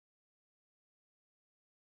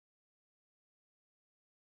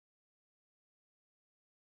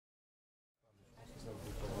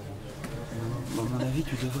Oui,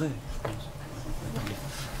 tu devrais.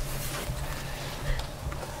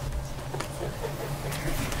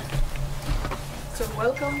 So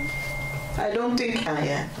welcome. I don't think I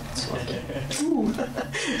am.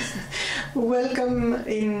 Welcome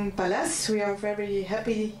in Palace. We are very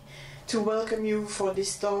happy to welcome you for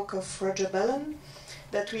this talk of Roger Ballen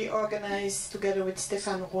that we organized together with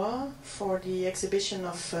Stephane Roy for the exhibition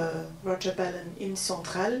of Roger Ballen in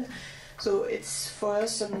Centrale. So it's for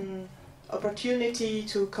us an opportunity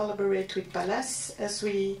to collaborate with Palace, as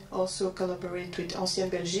we also collaborate with Ancienne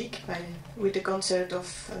Belgique with the concert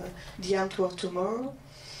of The Antwerp Tomorrow.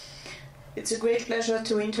 It's a great pleasure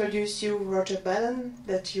to introduce you Roger Ballen,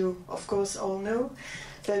 that you of course all know,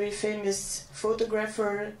 very famous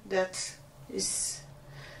photographer that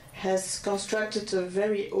has constructed a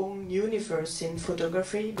very own universe in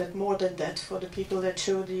photography, but more than that, for the people that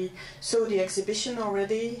saw the exhibition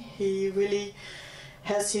already, he really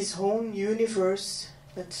has his own universe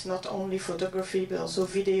that's not only photography but also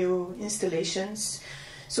video installations.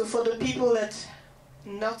 So for the people that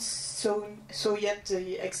not so yet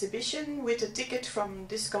the exhibition, with a ticket from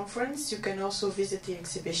this conference you can also visit the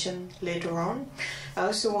exhibition later on. I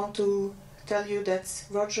also want to tell you that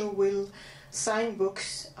Roger will sign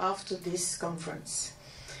books after this conference.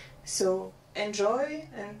 So enjoy,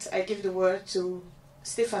 and I give the word to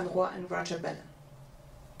Stephane Roy and Roger Ballen.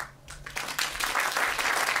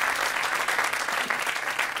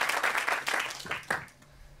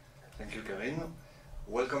 Thank you, Karine.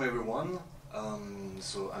 Welcome everyone.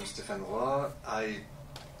 So I'm Stephane Roy.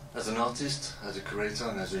 As an artist, as a curator,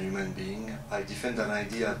 and as a human being, I defend an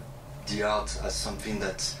idea, the art, as something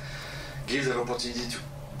that gives an opportunity to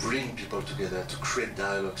bring people together, to create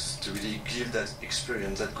dialogues, to really give that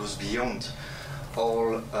experience that goes beyond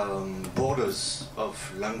all borders of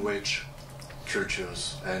language,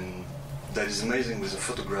 cultures, and that is amazing with a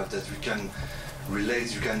photograph that we can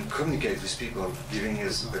relate, you can communicate with people, giving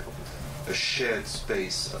us a shared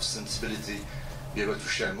space of sensibility, be able to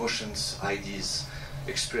share emotions, ideas,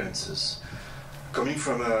 experiences. Coming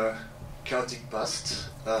from a chaotic past,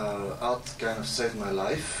 art kind of saved my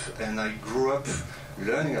life, and I grew up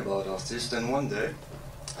learning about artists, and one day,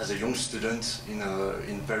 as a young student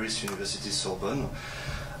in Paris University Sorbonne,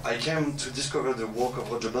 I came to discover the work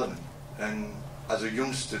of Roger Ballen. And as a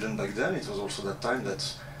young student back then, it was also that time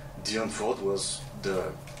that The Antwerp was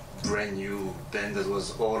the brand new band that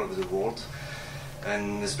was all over the world,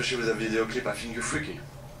 and especially with the video clip, I think you're freaky.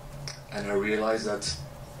 And I realized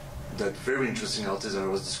that very interesting artist that I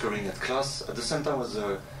was discovering at class, at the same time as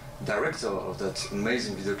the director of that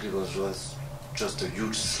amazing video clip, was just a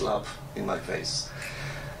huge slap in my face.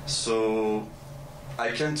 So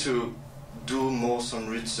I came to do some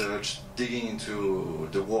research, digging into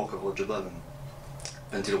the work of Roger Ballen,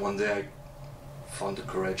 until one day I found the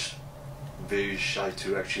courage, very shy,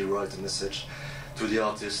 to actually write a message to the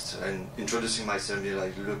artist and introducing myself, be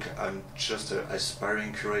like, look, I'm just an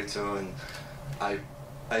aspiring curator, and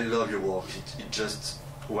I love your work. It just,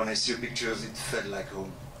 when I see your pictures, it felt like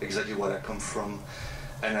home, exactly what I come from.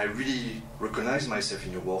 And I really recognize myself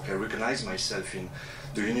in your work. I recognize myself in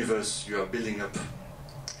the universe you are building up.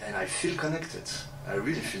 And I feel connected. I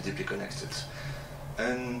really feel deeply connected.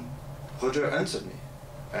 And Roger answered me.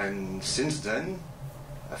 And since then,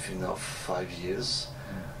 I think now 5 years,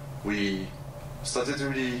 we started to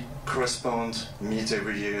really correspond, meet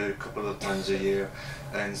every year, a couple of times a year,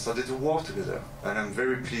 and started to work together. And I'm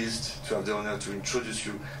very pleased to have the honor to introduce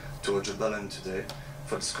you to Roger Ballen today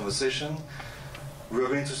for this conversation. We are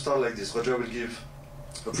going to start like this. Roger will give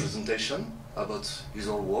a presentation about his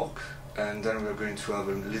whole work, and then we are going to have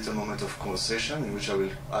a little moment of conversation in which I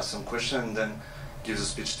will ask some questions and then give the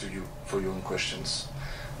speech to you for your own questions.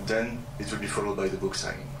 Then it will be followed by the book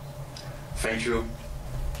signing. Thank you.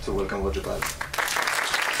 So welcome Roger Ballen.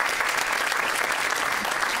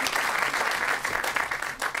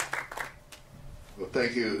 Well,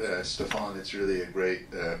 thank you, Stephane. It's really a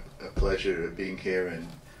great a pleasure being here, and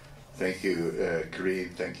thank you, Karine.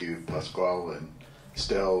 Thank you, Pasquale and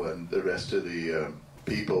Stell, and the rest of the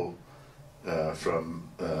people from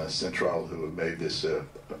Centrale who have made this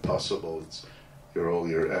possible. All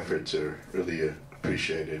your efforts are really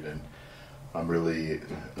appreciated, and I'm really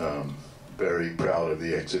very proud of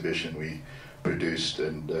the exhibition we produced,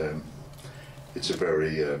 and it's a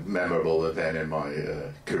very memorable event in my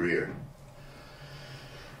career.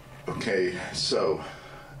 Okay, so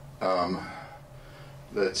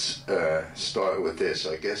let's start with this.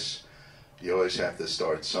 I guess you always have to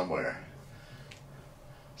start somewhere.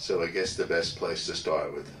 So I guess the best place to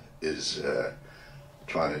start with is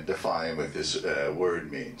trying to define what this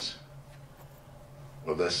word means.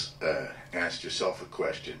 Well, let's ask yourself a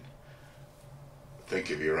question. think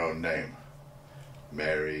of your own name.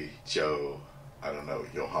 Mary, Joe, I don't know,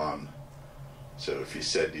 Johann. So if you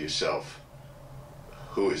said to yourself,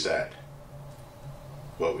 who is that?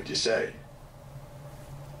 What would you say?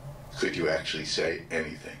 Could you actually say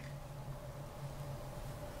anything?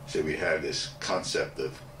 So we have this concept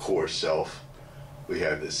of core self. We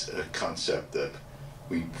have this concept of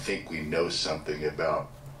we think we know something about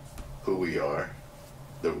who we are,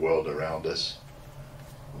 the world around us.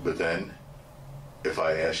 But then, if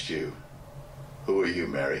I asked you, who are you,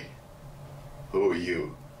 Mary? Who are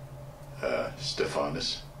you,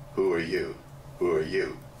 Stephanus? Who are you? Who are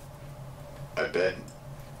you? I bet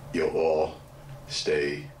you'll all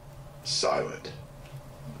stay silent.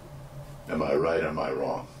 Am I right or am I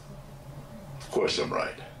wrong? Of course I'm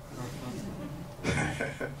right.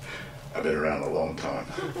 I've been around a long time.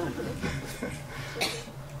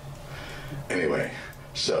 Anyway,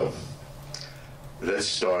 so let's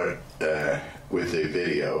start with the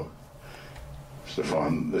video.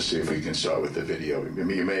 Stephane, let's see if we can start with the video. I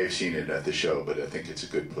mean, you may have seen it at the show, but I think it's a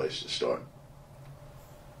good place to start.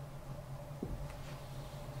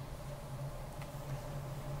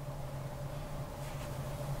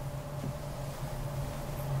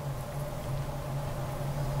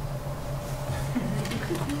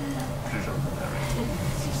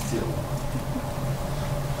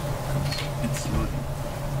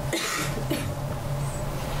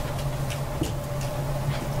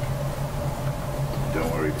 Don't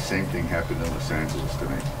worry, the same thing happened in Los Angeles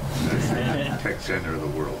tonight. That's the tech center of the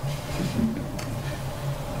world.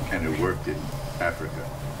 And it worked in Africa.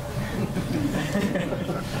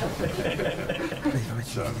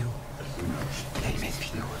 So, who knows?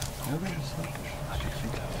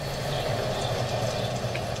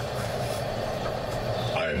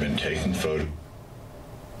 I have been taking photographs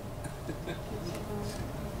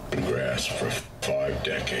for 5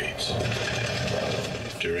 decades.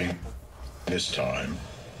 During this time,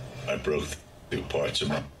 I broke through parts of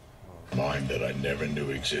my mind that I never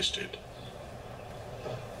knew existed.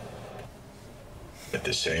 At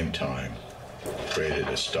the same time, created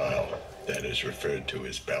a style that is referred to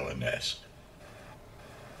as Ballenesque.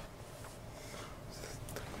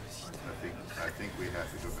 I think we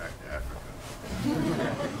have to go back to Africa.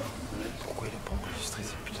 Pourquoi il n'a pas enregistré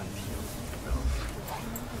ces putains de vidéos?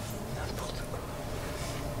 N'importe quoi.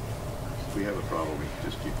 If we have a problem, we can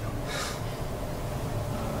just keep going.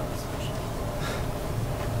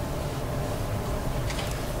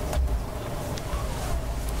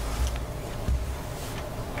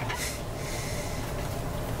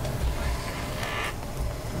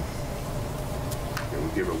 Okay,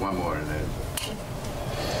 we'll give it one more and then.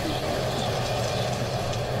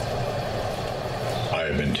 I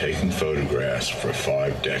have been taking photographs for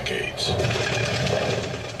 5 decades.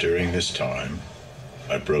 During this time,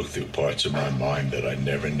 I broke through parts of my mind that I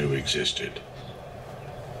never knew existed.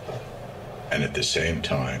 And at the same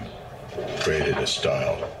time, created a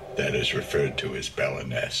style that is referred to as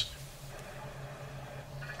Ballenesque.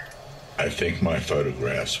 I think my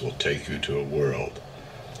photographs will take you to a world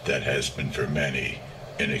that has been for many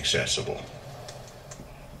inaccessible.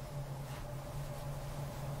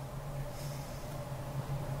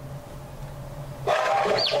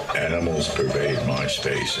 Animals pervade my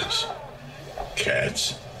spaces.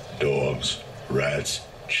 Cats, dogs, rats,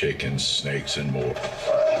 chickens, snakes, and more.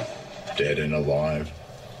 Dead and alive,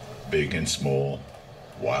 big and small,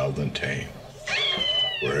 wild and tame.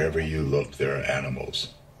 Wherever you look, there are animals.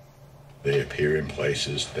 They appear in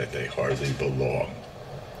places that they hardly belong.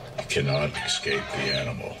 You cannot escape the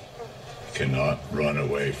animal. You cannot run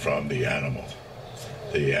away from the animal.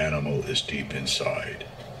 The animal is deep inside.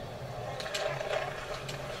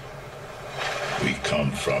 We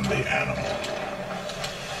come from the animal.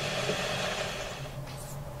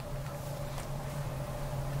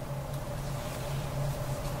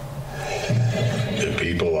 The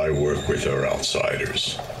people I work with are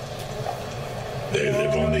outsiders. They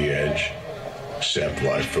live on the edge, accept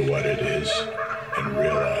life for what it is, and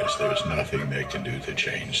realize there's nothing they can do to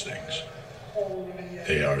change things.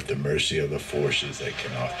 They are at the mercy of the forces they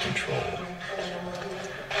cannot control.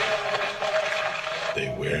 They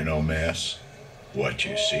wear no mask. What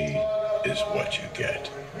you see is what you get.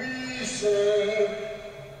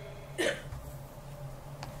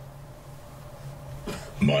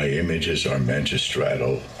 My images are meant to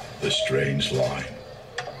straddle the strange line,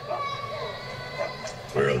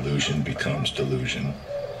 where illusion becomes delusion,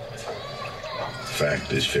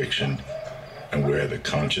 fact is fiction, and where the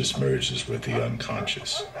conscious merges with the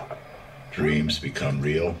unconscious. Dreams become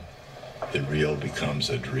real, the real becomes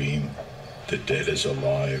a dream, the dead is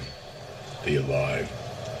alive, the alive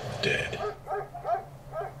dead.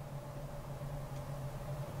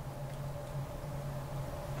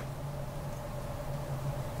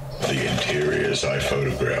 The interiors I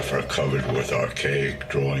photograph are covered with archaic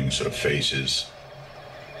drawings of faces,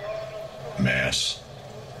 masks,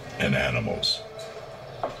 and animals.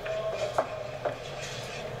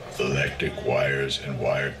 Electric wires and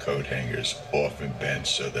wire coat hangers, often bent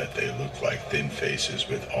so that they look like thin faces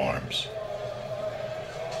with arms.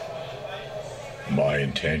 My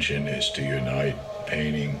intention is to unite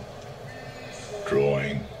painting,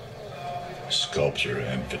 drawing, sculpture,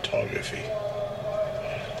 and photography.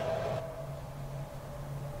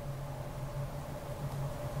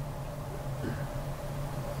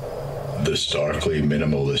 The starkly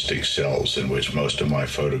minimalistic cells in which most of my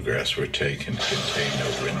photographs were taken contain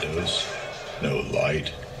no windows, no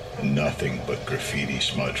light, nothing but graffiti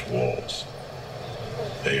smudged walls.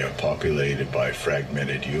 They are populated by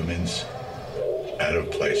fragmented humans,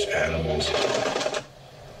 out-of-place animals,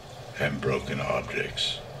 and broken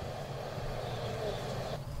objects.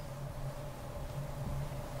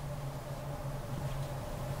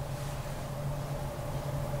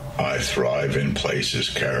 I thrive in places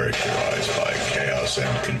characterized by chaos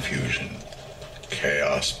and confusion.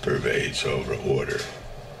 Chaos pervades over order.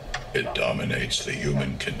 It dominates the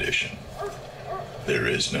human condition. There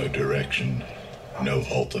is no direction, no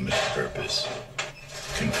ultimate purpose.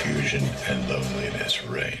 Confusion and loneliness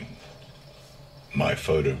reign. My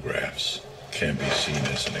photographs can be seen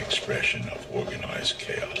as an expression of organized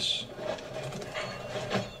chaos.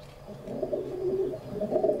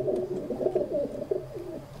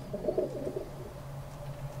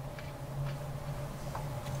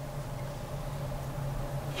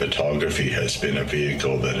 Photography has been a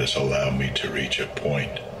vehicle that has allowed me to reach a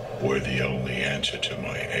point where the only answer to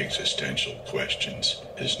my existential questions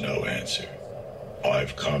is no answer.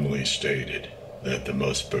 I've commonly stated that the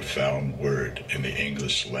most profound word in the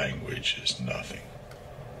English language is nothing.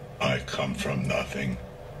 I come from nothing,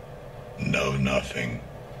 know nothing,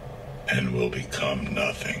 and will become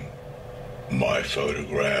nothing. My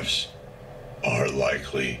photographs are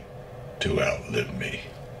likely to outlive me.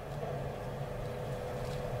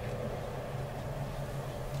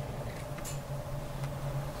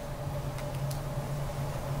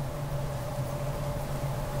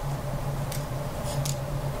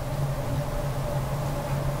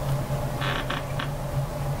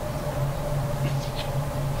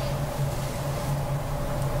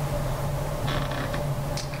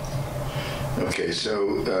 Okay,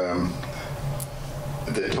 so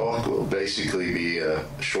the talk will basically be a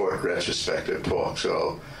short retrospective talk, so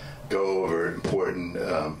I'll go over important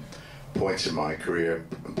points in my career,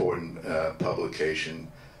 important publications,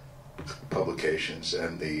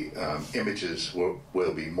 and the images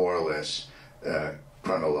will be more or less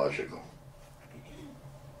chronological.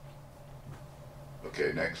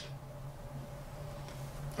 Okay, next.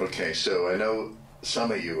 Okay, so I know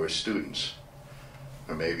some of you are students,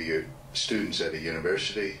 or maybe you're students at a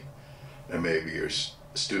university, and maybe you're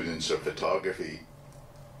students of photography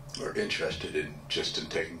or interested in just in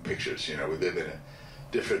taking pictures. You know, we live in a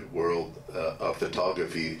different world of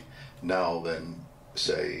photography now than,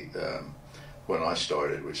 say, when I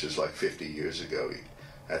started, which is like 50 years ago.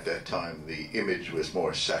 At that time, the image was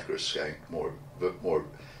more sacrosanct, more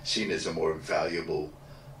seen as a more valuable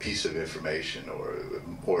piece of information, or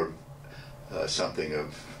more something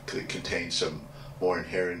that contained some more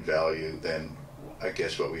inherent value than, I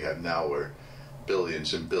guess, what we have now, where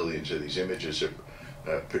billions and billions of these images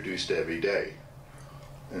are produced every day.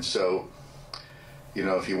 And so, you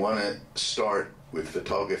know, if you want to start with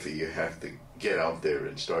photography, you have to get out there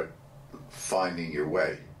and start finding your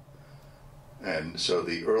way. And so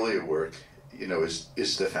the earlier work, you know, is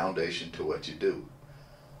the foundation to what you do.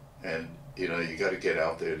 And, you know, you got to get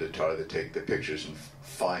out there to try to take the pictures and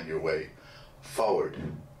find your way forward.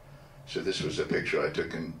 So this was a picture I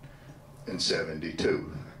took in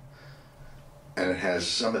 72. And it has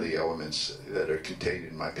some of the elements that are contained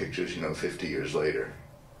in my pictures, you know, 50 years later.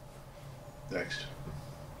 Next.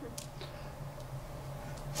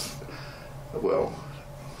 Well,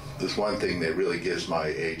 there's one thing that really gives my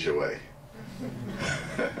age away.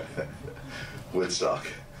 Woodstock.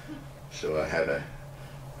 So I had a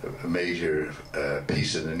major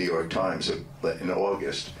piece in the New York Times in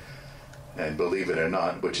August. And believe it or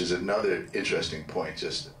not, which is another interesting point,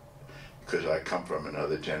 just because I come from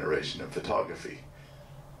another generation of photography.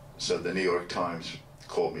 So the New York Times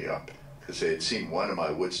called me up because they had seen one of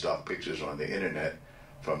my Woodstock pictures on the internet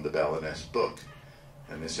from the Ballenesque book.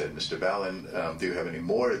 And they said, "Mr. Ballen, do you have any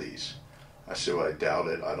more of these?" I said, "Well, I doubt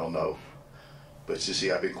it, I don't know." But you see,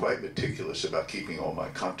 I've been quite meticulous about keeping all my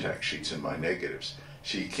contact sheets and my negatives.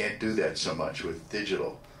 So you can't do that so much with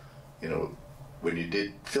digital. You know, when you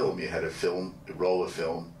did film, you had a roll of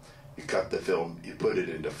film. You cut the film, you put it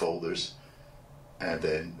into folders, and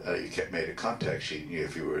then you made a contact sheet. And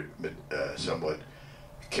if you were somewhat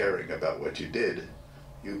caring about what you did,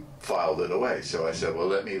 you filed it away. So I said, well,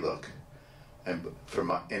 let me look. And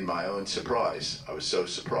in my own surprise, I was so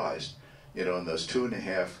surprised, you know, in those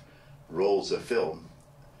 2.5 rolls of film,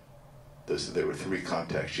 there were 3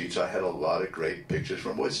 contact sheets. I had a lot of great pictures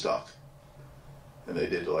from Woodstock. And they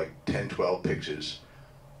did like 10, 12 pictures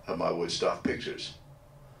of my Woodstock pictures.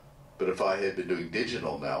 But if I had been doing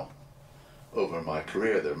digital now, over my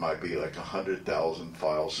career, there might be like 100,000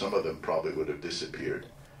 files. Some of them probably would have disappeared.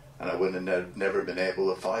 And I would have never been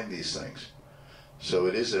able to find these things. So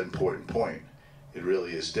it is an important point. It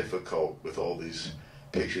really is difficult with all these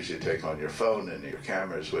pictures you take on your phone and your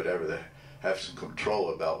cameras, whatever, to have some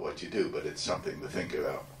control about what you do, but it's something to think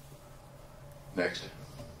about. Next.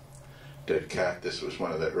 Dead cat. This was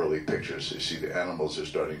one of the early pictures. You see the animals are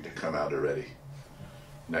starting to come out already.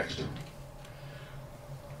 Next.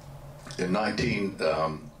 In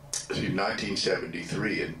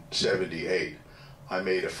 1973 and 78, I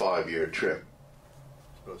made a 5-year trip.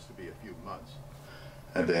 Supposed to be a few months.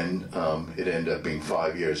 And then it ended up being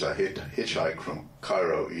 5 years. I hitchhiked from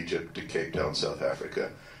Cairo, Egypt, to Cape Town, South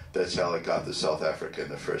Africa. That's how I got to South Africa in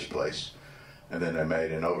the first place. And then I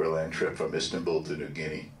made an overland trip from Istanbul to New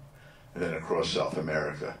Guinea, and then across South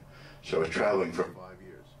America. So I was traveling for 5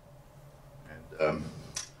 years. And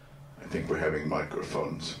I think we're having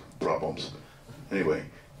microphones problems. Anyway,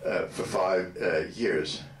 for 5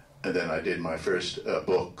 years. And then I did my first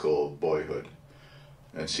book called Boyhood.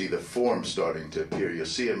 And see the form starting to appear. You'll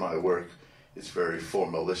see in my work, it's very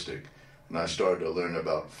formalistic. And I started to learn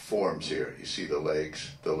about forms here. You see the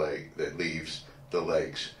legs, the leaves, the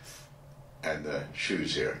legs, and the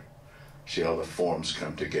shoes here. See how the forms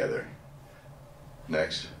come together.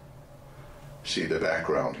 Next. See the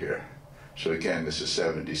background here. So again, this is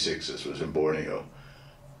 76. This was in Borneo.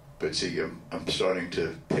 But see, I'm starting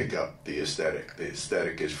to pick up the aesthetic. The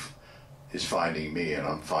aesthetic is finding me, and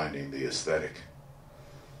I'm finding the aesthetic.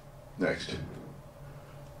 Next.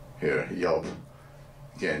 Here, Yelp.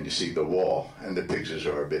 Again, you see the wall, and the pictures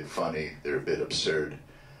are a bit funny. They're a bit absurd.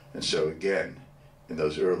 And so again, in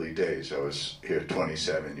those early days, I was here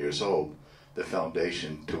 27 years old. The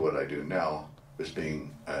foundation to what I do now was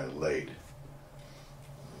being laid.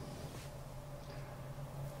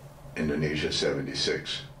 Indonesia,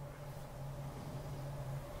 76.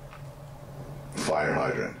 Fire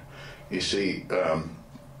hydrant. You see,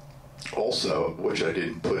 also, which I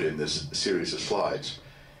didn't put in this series of slides,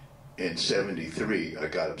 in 73, I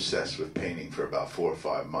got obsessed with painting for about 4 or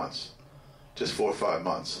 5 months. Just 4 or 5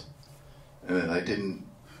 months. And then I didn't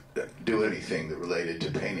do anything that related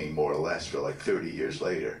to painting, more or less, for like 30 years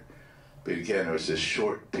later. But again, it was this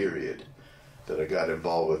short period that I got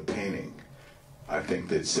involved with painting. I think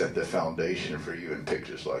that set the foundation for you in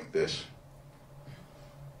pictures like this.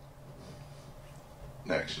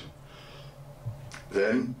 Next.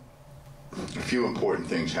 Then, a few important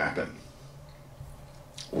things happened.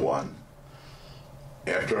 One,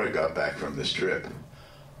 after I got back from this trip,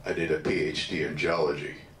 I did a PhD in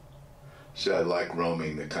geology. So I like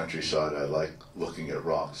roaming the countryside. I like looking at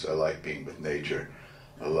rocks. I like being with nature.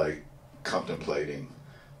 I like contemplating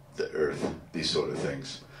the earth, these sort of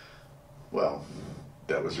things. Well,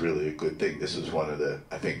 that was really a good thing. This is one of the,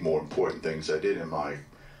 I think, more important things I did in my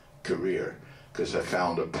career, because I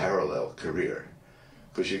found a parallel career.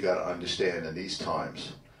 Because you got to understand, in these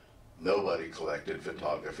times, nobody collected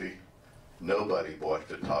photography, nobody bought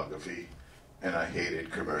photography, and I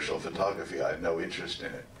hated commercial photography. I had no interest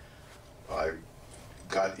in it. I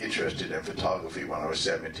got interested in photography when I was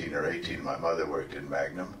 17 or 18. My mother worked in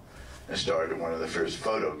Magnum and started one of the first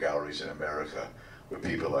photo galleries in America with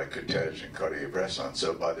people like Cortege and Cartier-Bresson.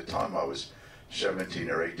 So by the time I was 17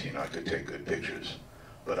 or 18, I could take good pictures.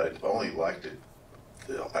 But I only liked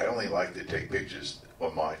to take pictures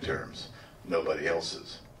on my terms, nobody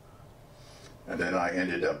else's. And then I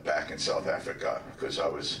ended up back in South Africa because I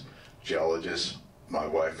was a geologist. My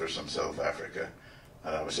wife was from South Africa,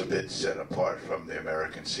 and I was a bit set apart from the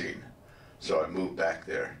American scene. So I moved back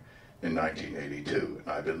there in 1982,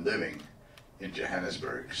 and I've been living in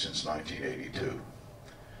Johannesburg since 1982.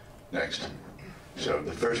 Next. So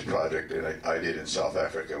the first project that I did in South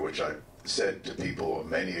Africa, which I said to people on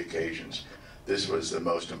many occasions, this was the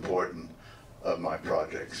most important of my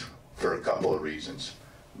projects for a couple of reasons.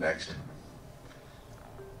 Next.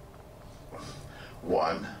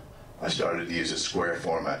 One, I started to use a square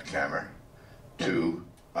format camera. 2,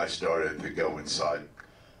 I started to go inside.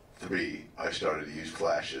 3, I started to use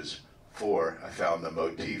flashes. 4, I found the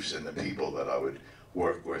motifs and the people that I would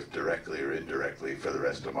work with directly or indirectly for the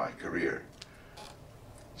rest of my career.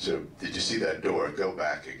 So did you see that door? Go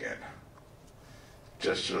back again.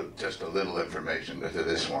 Just a little information to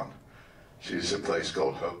this one. She's a place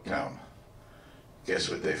called Hopetown. Guess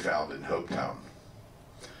what they found in Hopetown?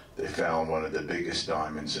 They found one of the biggest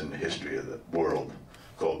diamonds in the history of the world,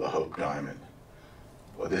 called the Hope Diamond.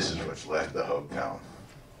 Well, this is what's left of Hopetown.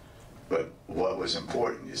 But what was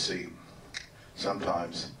important, you see,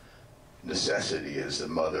 sometimes necessity is the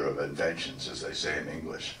mother of inventions, as they say in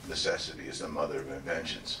English. Necessity is the mother of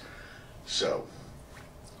inventions. So,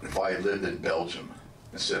 if I had lived in Belgium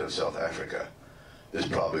instead of South Africa, this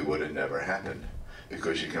probably would have never happened,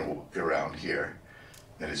 because you can walk around here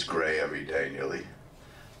and it's gray every day nearly.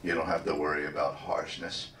 You don't have to worry about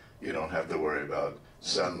harshness. You don't have to worry about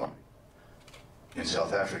sunlight. In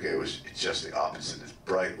South Africa, it's just the opposite. It's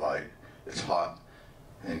bright light, it's hot,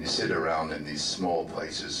 and you sit around in these small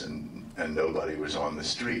places and nobody was on the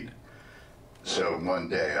street. So one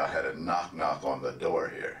day I had a knock on the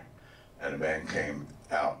door here, and a man came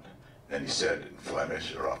out and he said in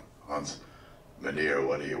Flemish, or Hans, "Meneer,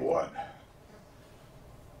 what do you want?"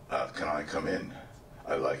 "Can I come in?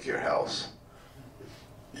 I like your house."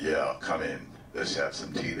 "Yeah, come in. Let's have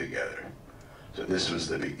some tea together." So this was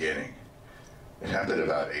the beginning. It happened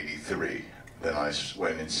about 83. Then I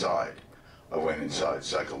went inside. I went inside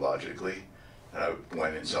psychologically, and I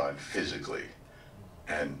went inside physically.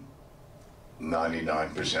 And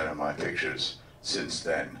 99% of my pictures since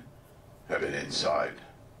then have been inside,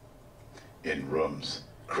 in rooms,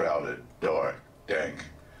 crowded, dark, dank,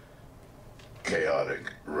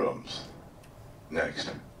 chaotic rooms. Next.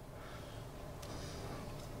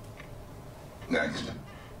 Next.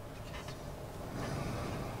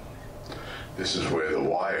 This is where the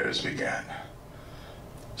wires began.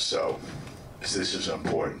 So, this is an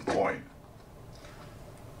important point.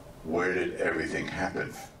 Where did everything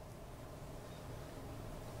happen?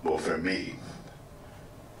 Well, for me,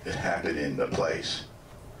 it happened in the place.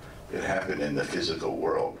 It happened in the physical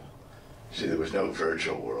world. See, there was no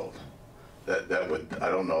virtual world. I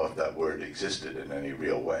don't know if that word existed in any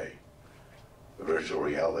real way. Virtual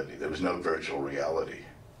reality. There was no virtual reality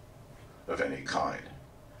of any kind.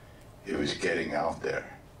 It was getting out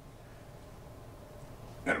there.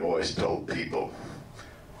 And I've always told people,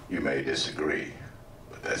 you may disagree,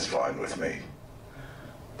 but that's fine with me.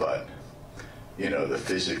 But, you know, the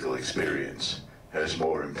physical experience has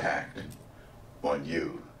more impact on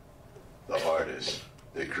you, the artist,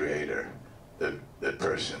 the creator, the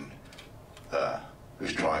person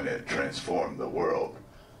who's trying to transform the world,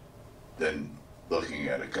 than looking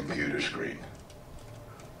at a computer screen.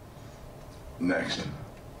 Next.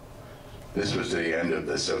 This was the end of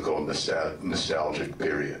the so-called nostalgic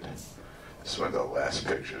period. This is one of the last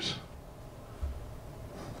pictures.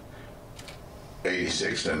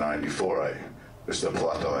 86 to 94, was the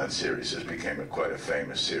Platoland series. This became quite a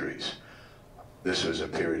famous series. This was a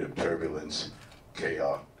period of turbulence,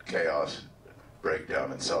 chaos,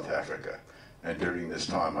 breakdown in South Africa. And during this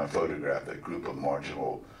time, I photographed a group of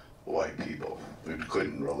marginal white people who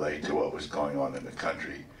couldn't relate to what was going on in the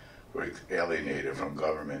country, were alienated from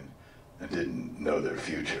government, and didn't know their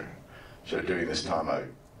future. So during this time,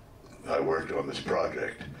 I worked on this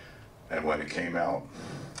project, and when it came out,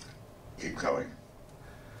 keep going,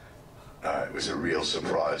 it was a real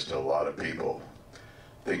surprise to a lot of people.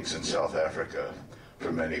 Things in South Africa,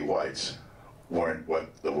 for many whites, weren't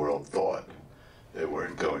what the world thought. They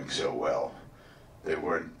weren't going so well. They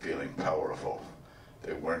weren't feeling powerful.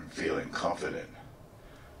 They weren't feeling confident.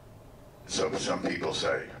 So some people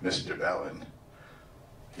say, "Mr. Ballen,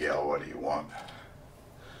 yeah, what do you want?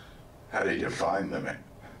 How did you find them?"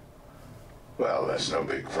 "Well, that's no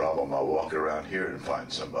big problem. I'll walk around here and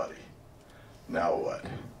find somebody." "Now what?"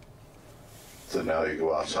 "So now you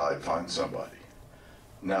go outside, find somebody."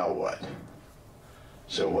 "Now what?"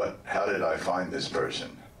 "So what? How did I find this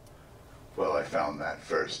person?" "Well, I found that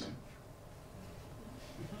first."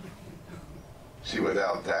 See,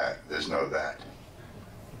 without that, there's no that.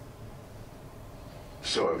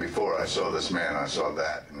 So before I saw this man, I saw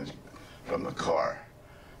that from the car,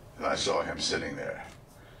 and I saw him sitting there.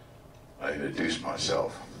 I introduced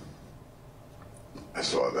myself. I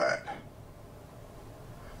saw that,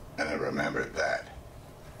 and I remembered that.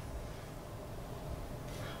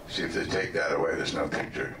 See, if they take that away, there's no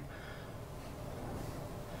picture.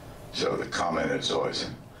 So the comment is always,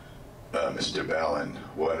 "Mr. Ballen,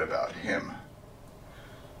 what about him?"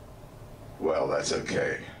 Well, that's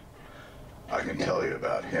okay. I can tell you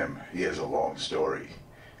about him. He has a long story.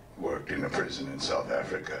 He worked in a prison in South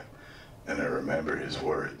Africa, and I remember his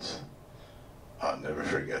words. I'll never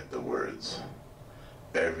forget the words.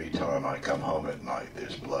 "Every time I come home at night,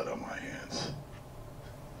 there's blood on my hands."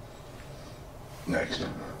 Next.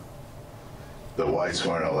 The whites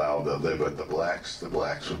weren't allowed to live with the blacks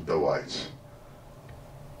with the whites.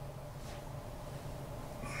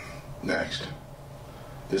 Next.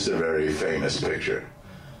 This is a very famous picture,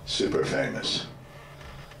 super famous.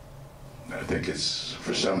 I think it's,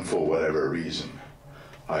 for whatever reason,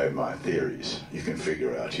 I have my theories. You can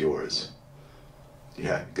figure out yours. You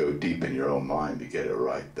have to go deep in your own mind to get it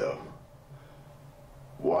right, though.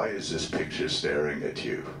 Why is this picture staring at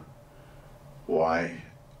you? Why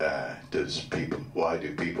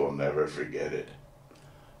do people never forget it?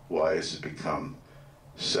 Why has it become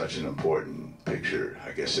such an important picture,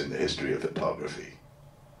 I guess, in the history of photography?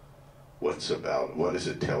 What is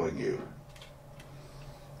it telling you?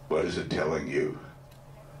 What is it telling you?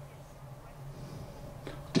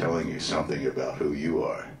 Telling you something about who you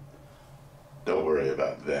are. Don't worry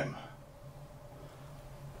about them.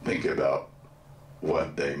 Think about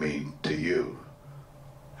what they mean to you,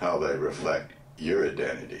 how they reflect your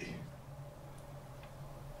identity.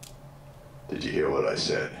 Did you hear what I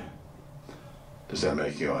said? Does that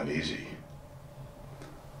make you uneasy?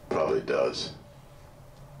 Probably does.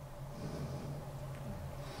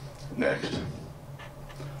 Next.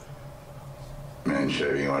 Man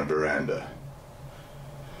shaving on a veranda.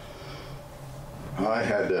 I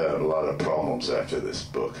had a lot of problems after this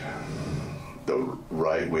book. The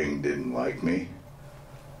right wing didn't like me.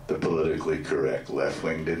 The politically correct left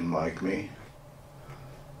wing didn't like me.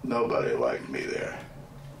 Nobody liked me there,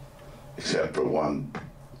 except for one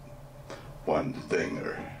thing,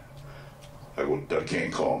 or I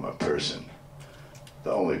can't call him a person.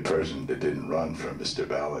 The only person that didn't run from Mr.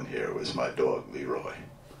 Ballen here was my dog, Leroy.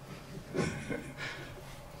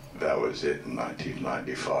 That was it in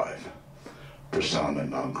 1995. Persona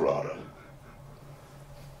non grata.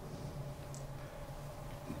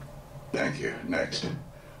 Thank you. Next.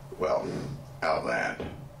 Well, Outland.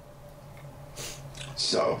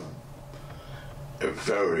 So, a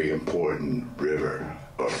very important river,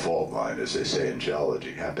 or fault line, as they say in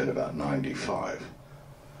geology, happened about 95.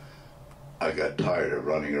 I got tired of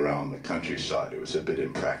running around the countryside. It was a bit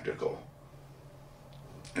impractical.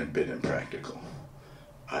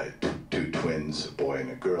 I had two twins, a boy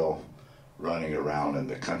and a girl, running around in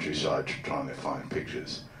the countryside trying to find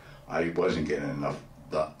pictures. I wasn't getting enough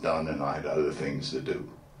done, and I had other things to do.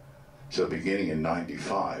 So beginning in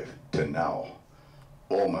 95 to now,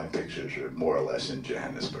 all my pictures are more or less in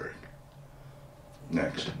Johannesburg.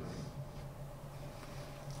 Next.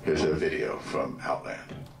 Here's a video from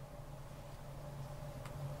Outland.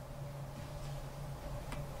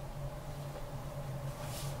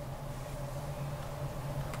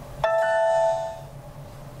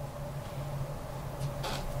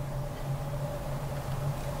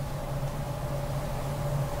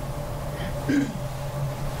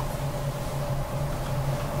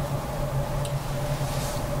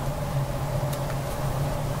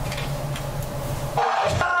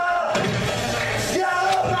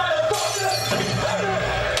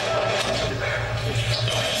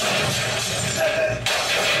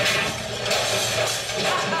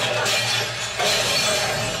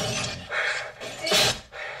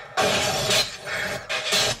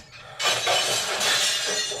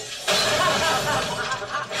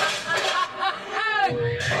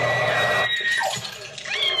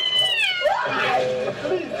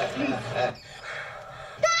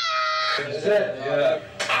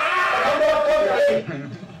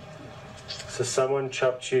 So someone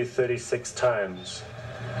chopped you 36 times.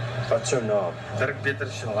 What's your name? Dirk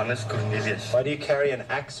Peters Johannes Cornelius. Why do you carry an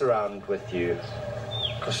axe around with you?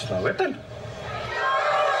 Because no weapon.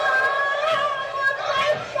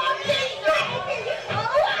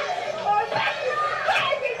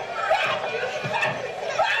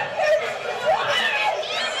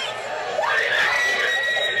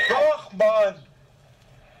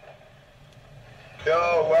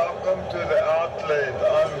 Yo, welcome to the outlet.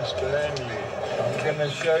 I'm Stanley. I'm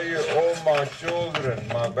gonna show you all my children,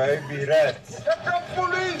 my baby rats. Get the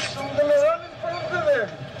police! I'm gonna run in front of them.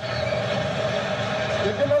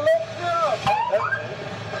 They're gonna lock me up.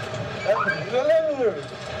 I'm telling you.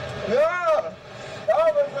 Yeah.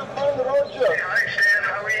 I was my friend Roger. Hi Stan,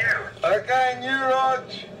 how are you? Okay, and you, Rog?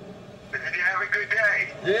 Did you have a good day?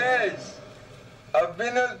 Yes. I've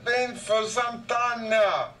been at Ben for some time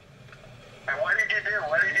now. And what did you do?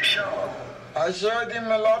 What did you show him? I showed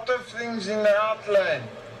him a lot of things in the outland.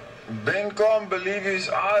 Ben can't believe his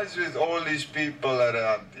eyes with all these people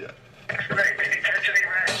around here. That's great. Did you catch any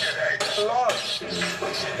rats today? A lot.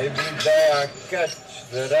 Every day I catch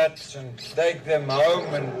the rats and take them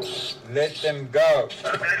home and let them go.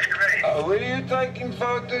 Oh, that's great. Were you taking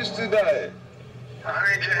photos today?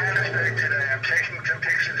 I'm in Johannesburg today. I'm taking some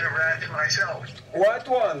pictures of rats myself. What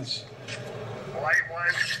ones? White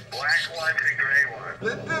ones, black ones, and gray ones.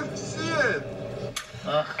 Let them see it.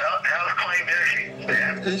 How's Clean Dixie,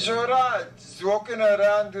 Stan? He's alright. He's walking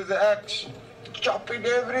around with the axe, chopping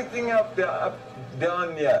everything up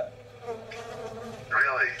down here.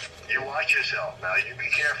 Really? You watch yourself now. You be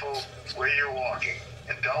careful where you're walking.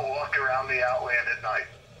 And don't walk around the outland at night.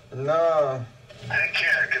 No. Take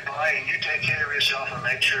care. Goodbye, and you take care of yourself and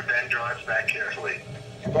make sure Ben drives back carefully.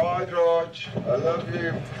 Bye, George. I love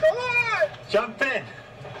you. Come on! Jump in.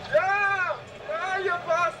 Yeah! Ah, you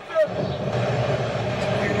bastard!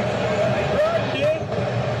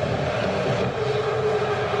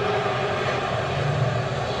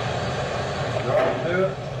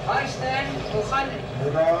 Hi Stan, hoe gaat het?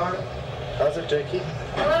 Good. How's it, Jakey?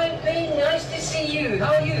 Hi Ben, nice to see you.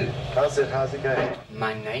 How are you? How's it going?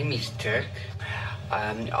 My name is Dirk.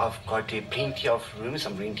 I've got plenty of rooms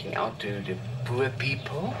I'm renting out to the poor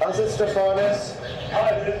people. How's it, Stephanus?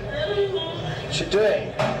 What's you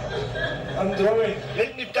doing? I'm drawing.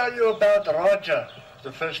 Let me tell you about Roger.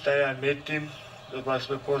 The first day I met him, it was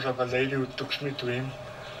because of a lady who took me to him.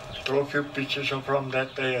 Draw a few pictures, and from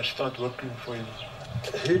that day I started working for him.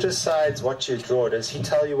 Who decides what you draw? Does he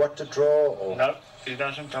tell you what to draw? Or? No, he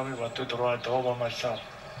doesn't tell me what to draw. I draw by myself.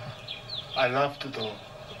 I love to draw.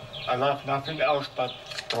 I love nothing else but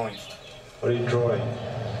drawing. What are you drawing?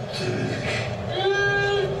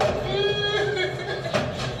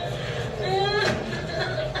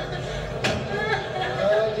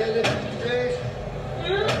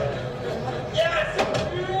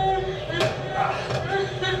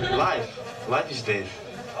 Life is dead.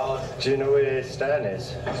 Do you know where Stan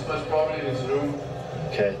is? He's most probably in his room.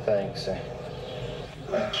 Okay, thanks.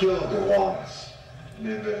 I killed the ones.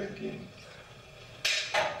 Never again.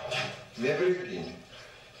 Never again.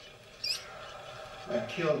 I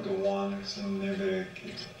killed the ones and never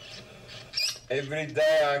again. Every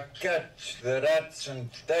day I catch the rats and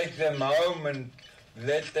take them home and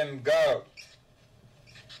let them go.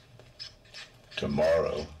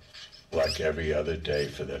 Tomorrow, like every other day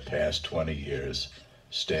for the past 20 years,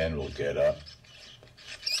 Stan will get up,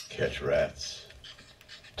 catch rats,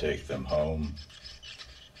 take them home,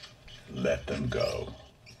 let them go.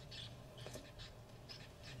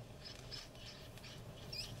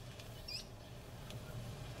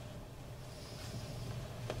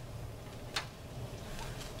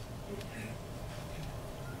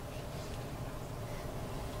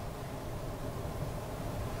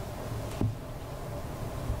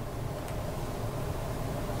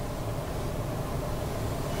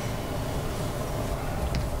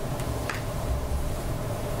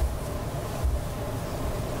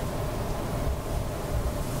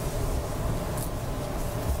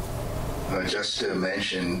 Just to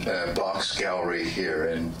mention, Box Gallery here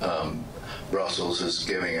in Brussels is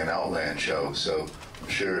giving an Outland show, so I'm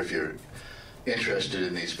sure if you're interested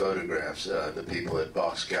in these photographs, the people at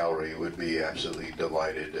Box Gallery would be absolutely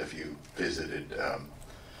delighted if you visited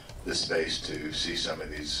the space to see some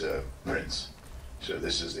of these prints. So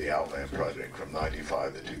this is the Outland project from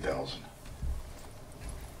 95 to 2000.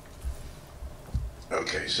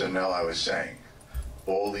 Okay, so now I was saying,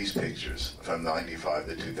 all these pictures from 95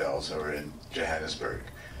 to 2000 were in Johannesburg.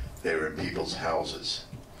 They were in people's houses.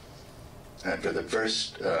 And for the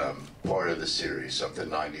first part of the series, up to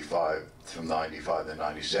 95, from 95 to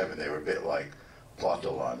 97, they were a bit like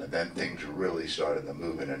Plotolon, and then things really started to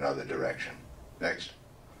move in another direction. Next.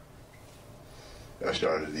 I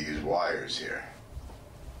started to use wires here.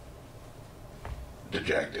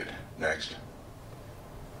 Dejected. Next.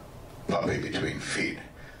 Puppy between feet.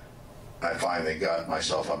 I finally got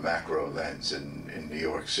myself a macro lens in New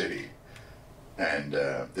York City, and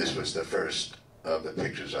this was the first of the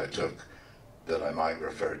pictures I took that I might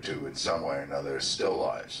refer to in some way or another as still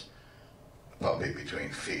lives. Puppy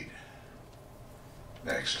between feet.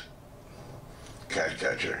 Next. Cat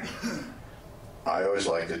catcher. I always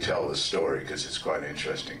like to tell this story because it's quite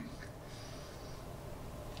interesting.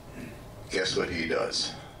 Guess what he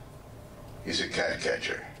does? He's a cat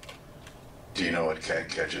catcher. Do you know what cat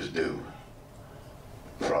catchers do?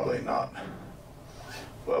 Probably not.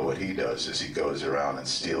 Well, what he does is he goes around and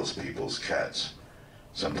steals people's cats.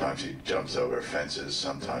 Sometimes he jumps over fences,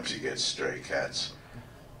 sometimes he gets stray cats.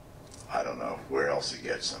 I don't know where else he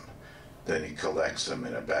gets them. Then he collects them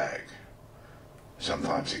in a bag.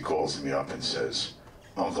 Sometimes he calls me up and says,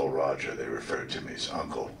 Uncle Roger, they refer to me as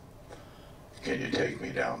Uncle. Can you take me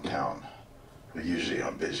downtown? Well, usually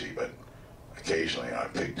I'm busy, but occasionally I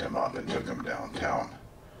picked him up and took him downtown.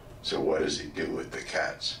 So what does he do with the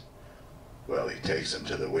cats? Well, he takes them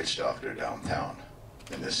to the witch doctor downtown.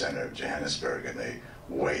 in the center of Johannesburg, and they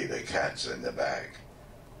weigh the cats in the bag.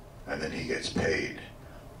 And then he gets paid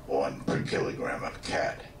 1 per kilogram of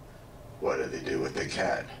cat. What do they do with the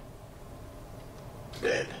cat?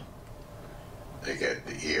 Dead. They get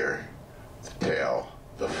the ear, the tail,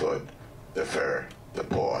 the foot, the fur, the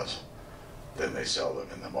paws. Then they sell them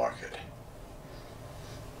in the market.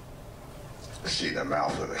 See the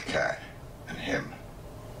mouth of the cat and him.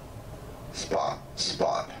 Spot,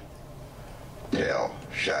 spot. Tail,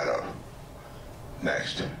 shadow.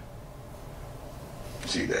 Next.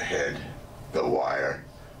 See the head, the wire,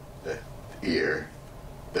 the ear,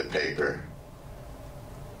 the paper.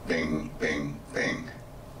 Bing, bing, bing,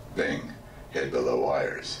 bing. Head below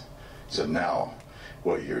wires. So now,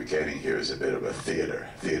 what you're getting here is a bit of a theater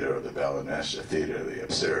of the Ballenesque, a theater of the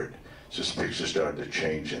absurd. So pictures started to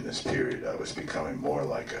change in this period. I was becoming more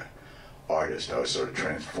like an artist. I was sort of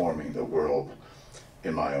transforming the world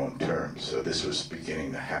in my own terms. So this was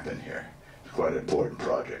beginning to happen here. It's quite an important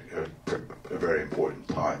project, a very important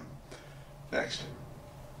time. Next.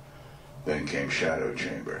 Then came Shadow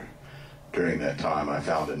Chamber. During that time, I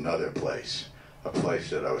found another place, a place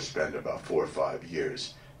that I would spend about 4 or 5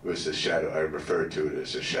 years. It was a shadow, I referred to it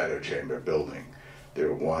as a shadow chamber building. There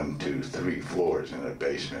were 1, 2, 3 floors in a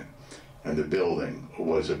basement. And the building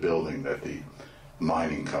was a building that the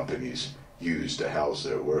mining companies used to house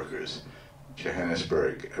their workers.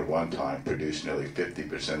 Johannesburg at one time produced nearly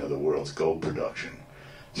 50% of the world's gold production.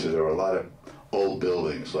 So there were a lot of old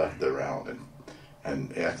buildings left around.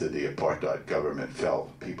 And after the apartheid government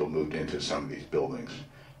fell, people moved into some of these buildings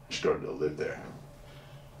and started to live there.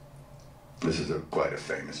 This is quite a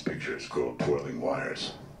famous picture. It's called Twirling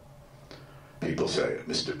Wires. People say,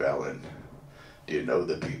 Mr. Ballen, do you know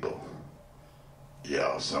the people?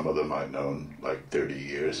 Yeah, some of them I've known like 30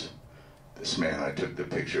 years. This man, I took the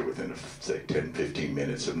picture within, say, 10, 15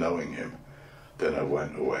 minutes of knowing him. Then I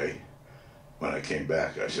went away. When I came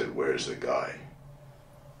back, I said, where's the guy?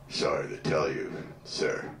 Sorry to tell you,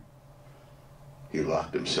 sir. He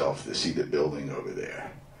locked himself to see the building over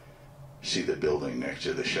there. See the building next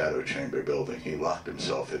to the Shadow Chamber building. He locked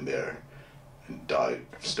himself in there and died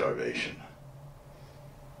of starvation.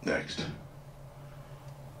 Next.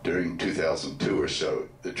 During 2002 or so,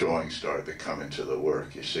 the drawings started to come into the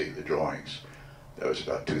work. You see, the drawings. That was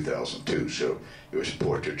about 2002, so it was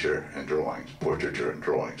portraiture and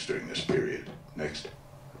drawings during this period. Next.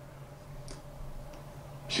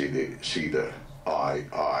 See the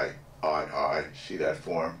I, see that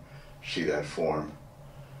form? See that form?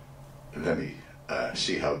 Let me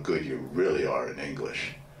see how good you really are in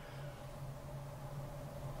English.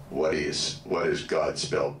 What is God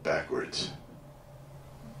spelled backwards?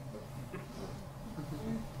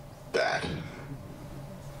 That.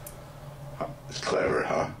 It's clever,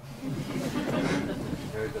 huh?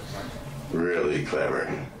 Really clever.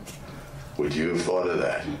 Would you have thought of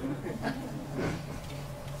that?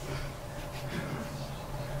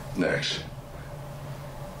 Next.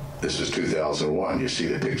 This is 2001. You see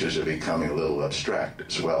the pictures are becoming a little abstract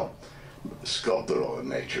as well. Sculptural in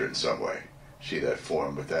nature in some way. See that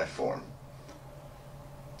form with that form.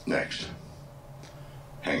 Next.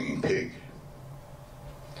 Hanging pig.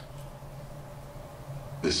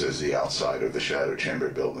 This is the outside of the Shadow Chamber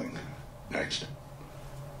building. Next.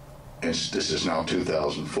 And this is now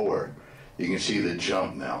 2004. You can see the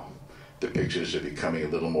jump now. The pictures are becoming a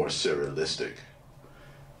little more surrealistic.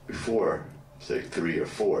 Before, say 3 or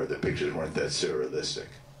 4, the pictures weren't that surrealistic.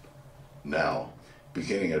 Now,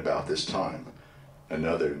 beginning at about this time,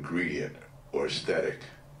 another ingredient or aesthetic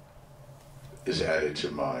is added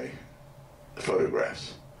to my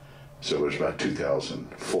photographs. So it was about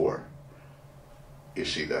 2004. You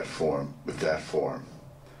see that form with that form.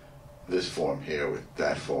 This form here with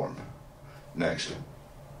that form. Next.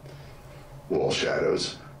 Wall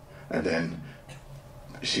shadows. And then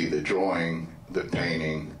you see the drawing, the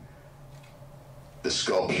painting, the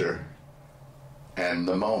sculpture, and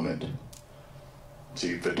the moment.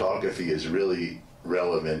 See, photography is really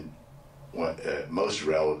relevant, most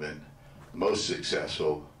relevant, most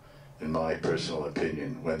successful, in my personal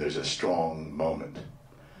opinion, when there's a strong moment.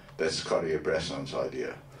 That's Cartier-Bresson's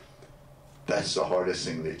idea. That's the hardest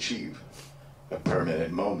thing to achieve, a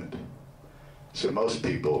permanent moment. So most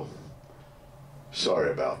people,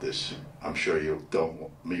 sorry about this, I'm sure you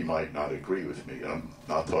might not agree with me. I'm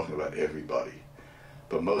not talking about everybody.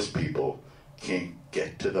 But most people can't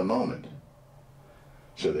get to the moment.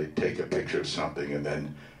 So they take a picture of something and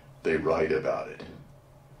then they write about it.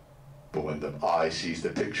 But when the eye sees the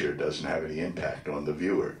picture, it doesn't have any impact on the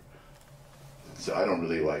viewer. So I don't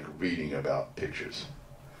really like reading about pictures.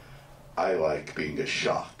 I like being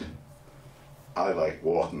shocked. I like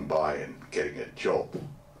walking by and getting a jolt.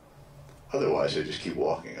 Otherwise, I just keep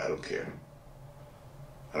walking. I don't care.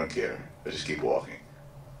 I don't care. I just keep walking.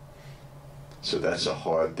 So that's a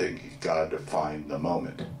hard thing. You got to find the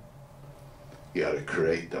moment. You got to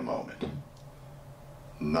create the moment.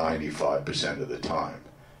 95% of the time,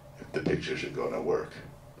 if the pictures are going to work.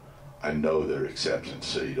 I know there are exceptions,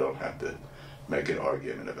 so you don't have to make an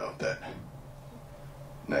argument about that.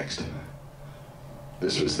 Next.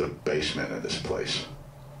 This was the basement of this place.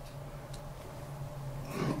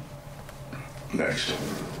 Next.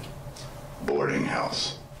 Boarding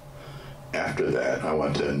house. After that, I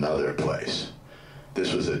went to another place.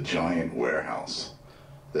 This was a giant warehouse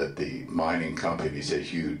that the mining companies had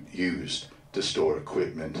used to store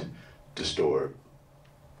equipment, to store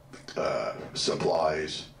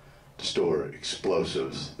supplies, to store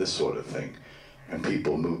explosives, this sort of thing. And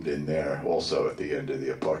people moved in there also at the end of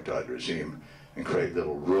the apartheid regime and create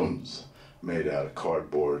little rooms made out of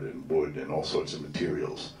cardboard and wood and all sorts of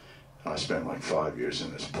materials. And I spent like 5 years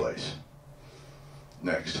in this place.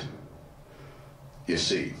 Next. You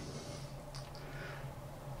see,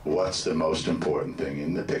 what's the most important thing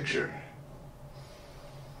in the picture?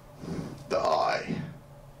 The eye.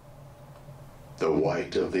 The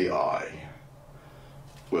white of the eye.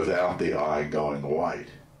 Without the eye going white,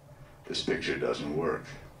 this picture doesn't work.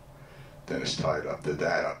 Then it's tied up to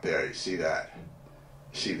that up there. You see that?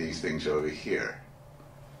 You see these things over here.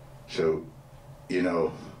 So, you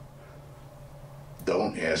know,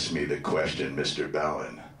 don't ask me the question, Mr.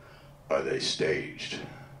 Ballen, are they staged?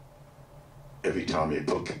 Every time you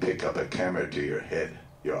pick up a camera to your head,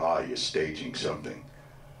 your eye, you're staging something.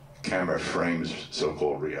 Camera frames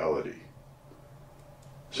so-called reality.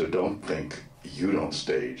 So don't think you don't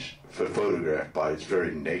stage. For photograph, by its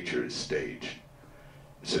very nature, is staged.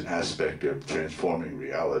 It's an aspect of transforming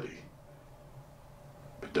reality.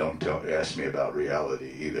 But don't ask me about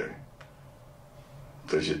reality either,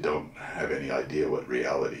 because you don't have any idea what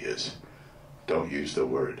reality is. Don't use the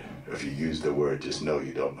word. If you use the word, just know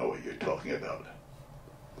you don't know what you're talking about.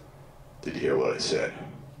 Did you hear what I said?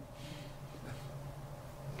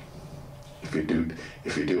 If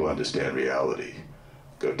you do understand reality,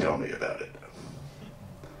 go tell me about it.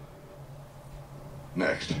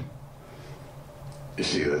 Next. You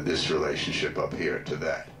see this relationship up here to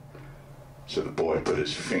that. So the boy put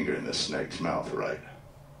his finger in the snake's mouth, right?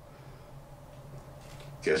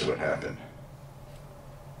 Guess what happened?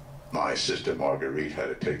 My sister Marguerite had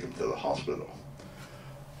to take him to the hospital.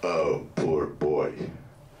 Oh, poor boy.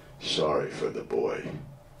 Sorry for the boy.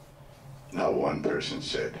 Not one person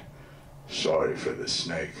said, sorry for the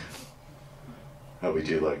snake. How would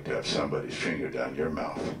you like to have somebody's finger down your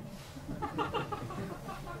mouth?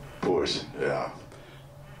 Poor, yeah.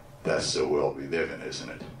 That's the world we live in, isn't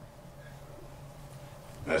it?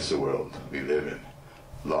 That's the world we live in.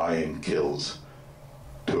 Lion kills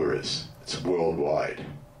tourists. It's worldwide.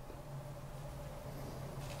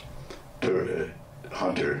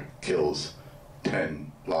 Hunter kills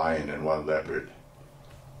 10 lion and 1 leopard.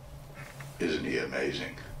 Isn't he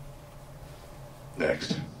amazing?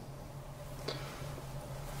 Next.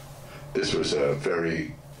 This was a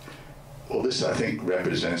very, well, this I think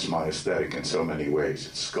represents my aesthetic in so many ways.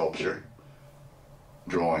 It's sculpture,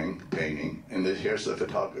 drawing, painting, and here's the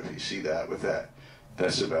photography. See that with that?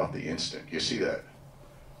 That's about the instant. You see that?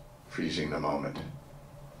 Freezing the moment.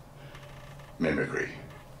 Mimicry.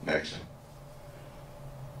 Next.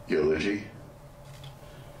 Eulogy.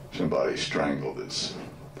 Somebody strangled his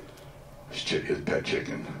pet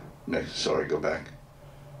chicken. Next. Sorry, go back.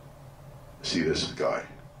 See this guy?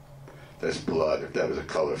 That's blood. If that was a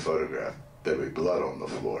color photograph, there'd be blood on the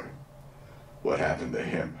floor. What happened to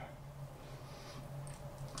him?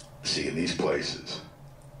 See, in these places,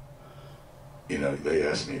 you know, they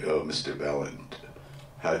ask me, oh, Mr. Ballen,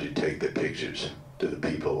 how'd you take the pictures? Do the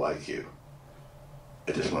people like you?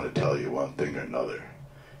 I just want to tell you one thing or another.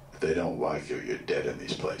 If they don't like you, you're dead in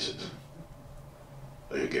these places.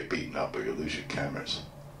 Or you'll get beaten up or you'll lose your cameras.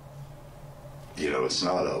 You know, it's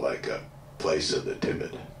not like a place of the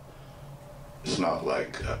timid. It's not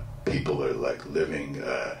like people are like living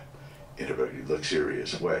in a very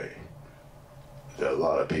luxurious way. There are a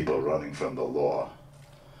lot of people running from the law.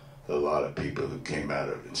 There are a lot of people who came out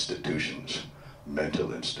of institutions,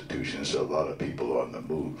 mental institutions. There are a lot of people on the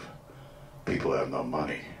move. People have no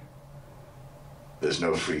money. There's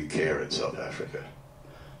no free care in South Africa.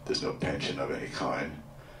 There's no pension of any kind.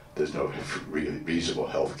 There's no reasonable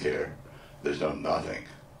health care. There's no nothing.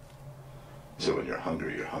 So when you're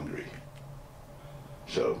hungry, you're hungry.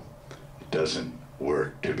 So it doesn't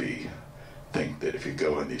work to think that if you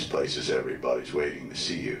go in these places, everybody's waiting to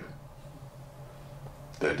see you.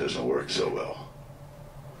 that doesn't work so well.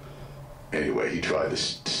 Anyway, he tried to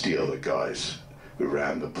steal the guys who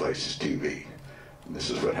ran the place's TV. And this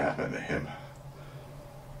is what happened to him.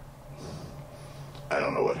 I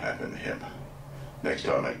don't know what happened to him. Next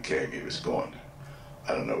time I came, he was gone.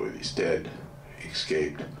 I don't know whether he's dead, he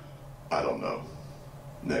escaped, I don't know.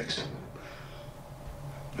 Next.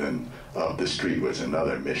 Then up the street was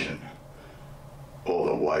another mission. All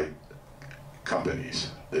the white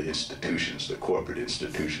companies, the institutions, the corporate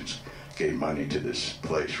institutions, gave money to this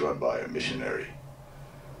place run by a missionary.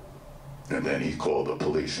 And then he called the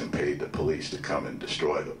police and paid the police to come and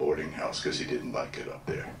destroy the boarding house because he didn't like it up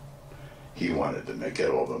there. He wanted to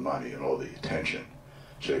get all the money and all the attention.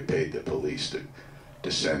 So he paid the police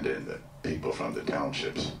to send in the people from the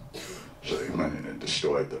townships. So they went in and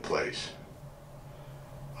destroyed the place.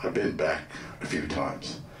 I've been back a few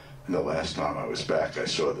times. And the last time I was back, I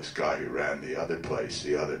saw this guy who ran the other place,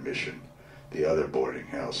 the other mission, the other boarding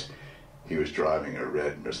house. He was driving a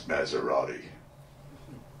red Maserati.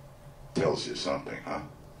 Tells you something, huh?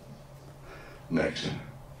 Next.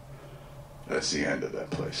 That's the end of that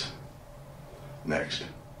place. Next.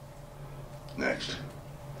 Next.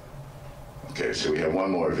 Okay, so we have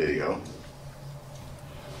one more video.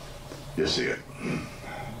 You'll see it.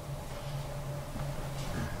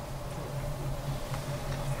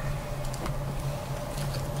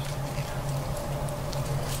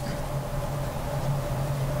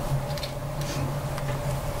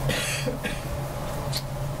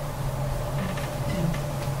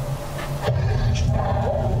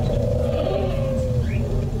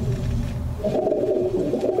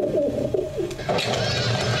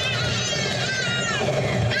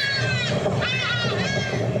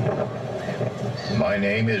 My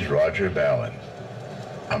name is Roger Ballen.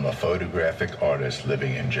 I'm a photographic artist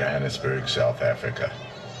living in Johannesburg, South Africa.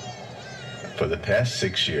 For the past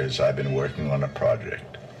 6 years, I've been working on a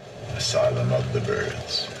project, Asylum of the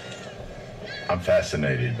Birds. I'm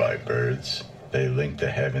fascinated by birds. They link the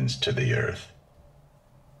heavens to the earth.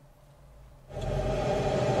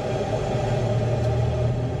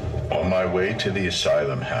 On my way to the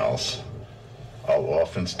asylum house, I'll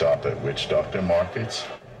often stop at witch doctor markets,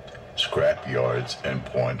 scrap yards, and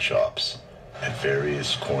pawn shops at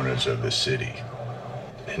various corners of the city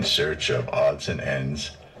in search of odds and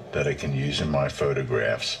ends that I can use in my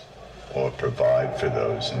photographs or provide for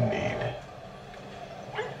those in need.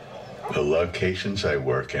 The locations I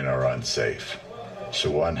work in are unsafe, so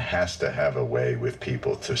one has to have a way with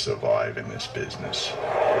people to survive in this business.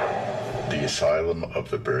 The Asylum of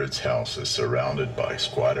the Birds house is surrounded by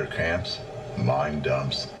squatter camps, mine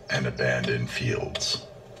dumps, and abandoned fields.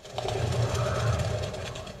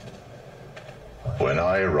 When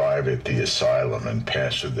I arrive at the asylum and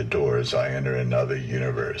pass through the doors, I enter another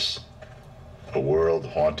universe, a world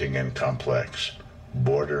haunting and complex,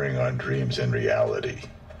 bordering on dreams and reality,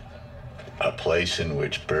 a place in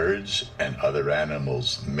which birds and other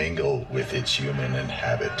animals mingle with its human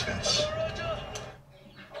inhabitants.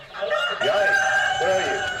 Yanni, where are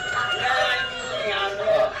you?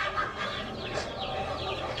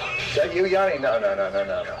 Is that you, Yanni? No.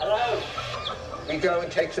 Hello. We go and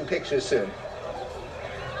take some pictures soon.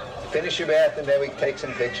 Finish your bath and then we can take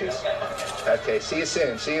some pictures. Okay, see you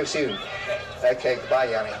soon. Okay, bye,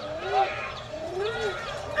 Yanni.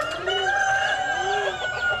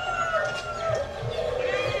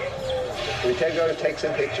 We go to take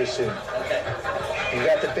some pictures soon. You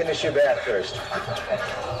got to finish your bath first.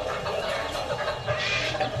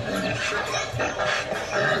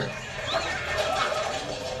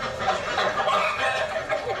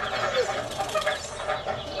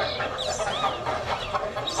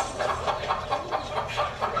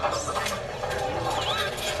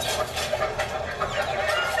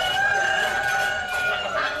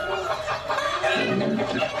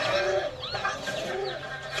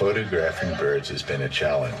 Photographing birds has been a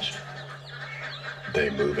challenge. They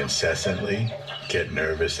move incessantly, get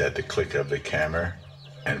nervous at the click of the camera,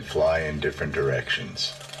 and fly in different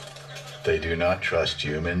directions. They do not trust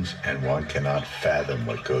humans, and one cannot fathom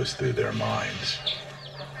what goes through their minds.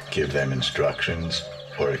 Give them instructions,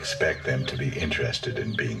 or expect them to be interested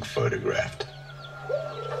in being photographed.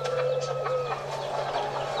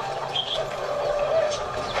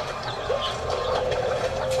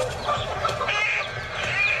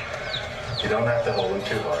 You don't have to hold them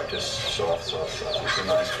too hard, just soft. It's a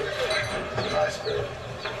nice bird.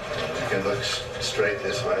 You can look straight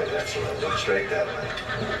this way, that's the way. Look straight that way.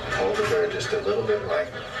 Hold the bird just a little bit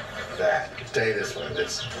like that. Stay this way,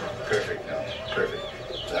 that's perfect now, perfect.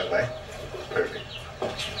 That way, perfect.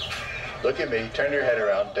 Look at me, turn your head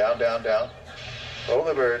around, down. Hold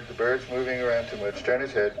the bird. The bird's moving around too much. Turn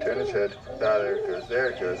his head. Turn his head. Ah, there it goes. There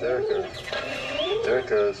it goes. There it goes. There it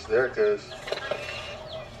goes. There it goes.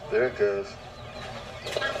 There it goes.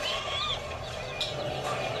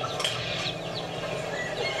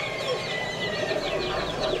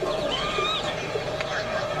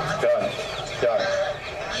 Done. Done.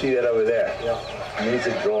 See that over there? Yeah. It needs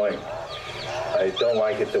a drawing. I don't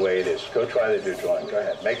like it the way it is. Go try to do drawing. Go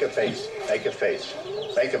ahead. Make a face. Make a face.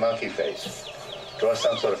 Make a monkey face. Draw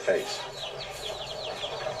some sort of face.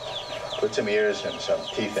 Put some ears and some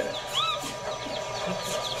teeth in it.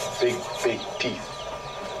 Big, big teeth.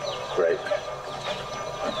 Great.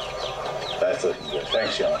 That's looking good.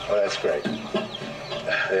 Thanks, Sean. Oh, that's great.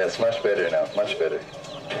 Yeah, it's much better now. Much better.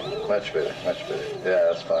 Much better. Much better.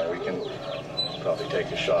 Yeah, that's fine. We can probably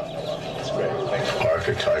take a shot in a while. That's great. Thanks.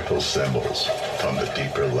 Archetypal symbols from the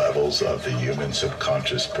deeper levels of the human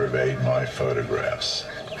subconscious pervade my photographs.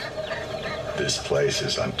 This place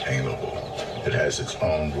is untamable. It has its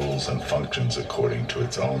own rules and functions according to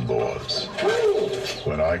its own laws.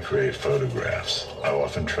 When I create photographs, I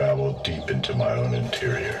often travel deep into my own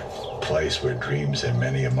interior, a place where dreams and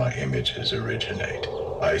many of my images originate.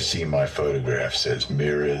 I see my photographs as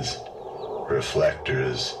mirrors,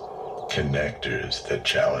 reflectors, connectors that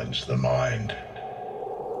challenge the mind.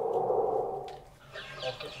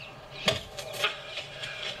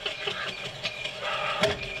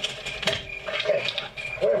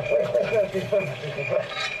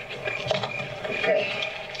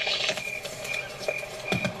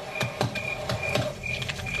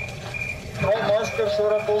 Hou masker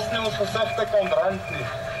sodat ons nie ons gesigte kan brand nie.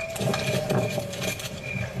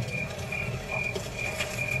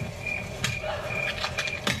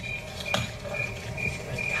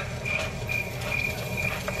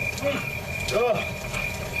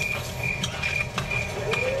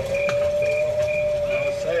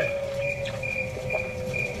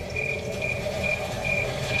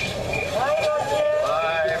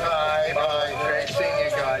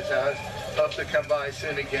 Hope to come by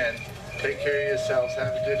soon again. Take care of yourselves.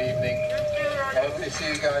 Have a good evening. I hope to see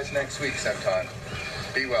you guys next week sometime.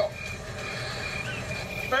 Be well.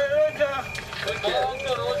 Take care.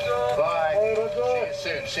 Bye. See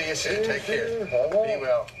you soon. See you soon. Take care. Be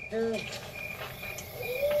well.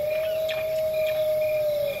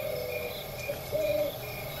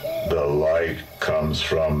 The light comes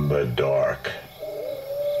from the dark.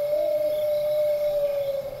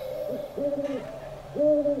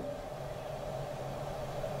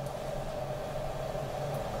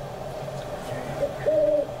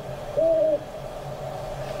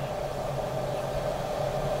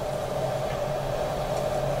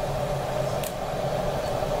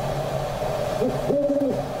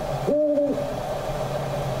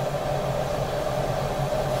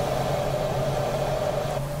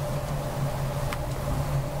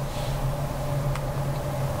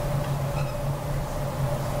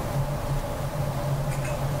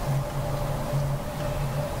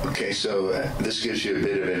 Okay, so this gives you a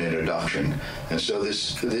bit of an introduction. And so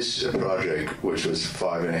this project, which was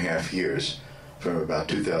 5.5 years, from about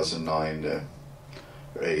 2009 to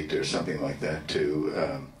 8 or something like that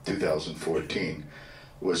to 2014,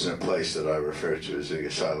 was in a place that I refer to as the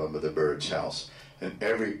Asylum of the Bird's House. And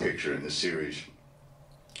every picture in the series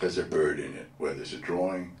has a bird in it, whether it's a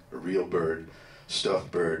drawing, a real bird,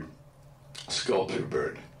 stuffed bird, sculpture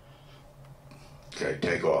bird. Okay,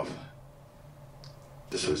 take off.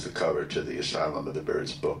 This was the cover to the Asylum of the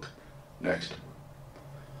Birds book. Next.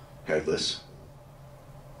 Headless.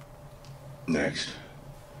 Next.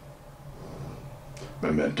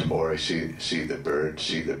 Memento Mori, see the bird,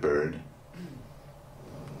 see the bird.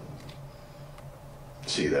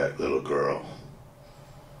 See that little girl.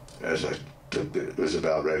 As I was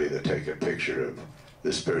about ready to take a picture of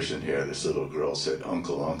this person here, this little girl said,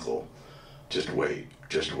 "Uncle, uncle, just wait,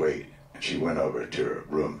 just wait." And she went over to her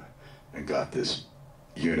room and got this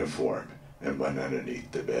uniform and went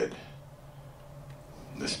underneath the bed.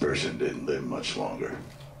 This person didn't live much longer.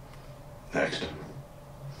 Next.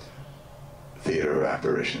 Theater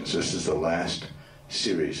apparitions. This is the last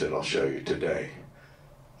series that I'll show you today.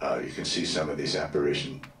 You can see some of these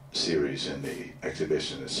apparition series in the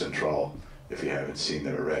exhibition at Centrale if you haven't seen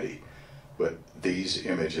them already. But these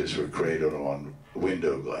images were created on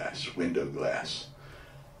window glass,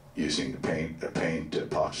 using paint,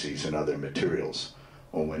 epoxies, and other materials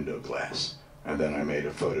on window glass. And then I made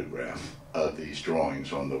a photograph of these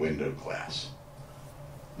drawings on the window glass.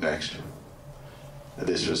 Next.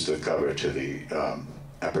 This was the cover to the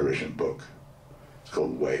apparition book. It's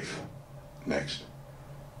called Wave. Next.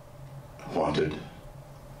 Haunted.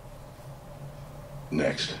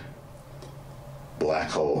 Next. Black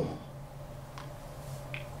Hole.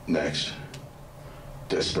 Next,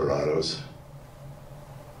 Desperados.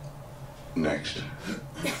 Next,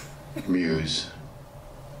 Muse.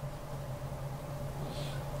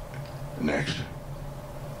 Next,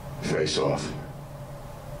 Face Off.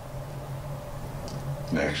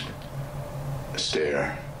 Next,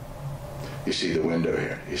 Stare. You see the window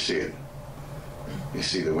here. You see it. You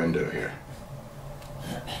see the window here.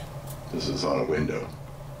 This is on a window.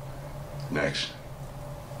 Next,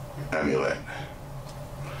 Amulet.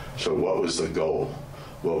 So what was the goal?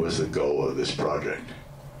 What was the goal of this project?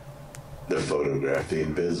 To photograph the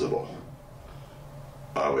invisible.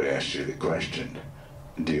 I would ask you the question,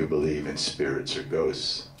 do you believe in spirits or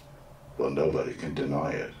ghosts? Well, nobody can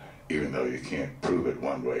deny it, even though you can't prove it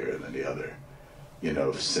one way or the other. You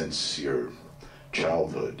know, since your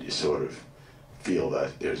childhood, you sort of feel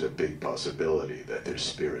that there's a big possibility that there's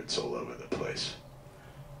spirits all over the place.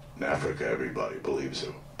 In Africa, everybody believes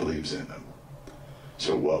in them.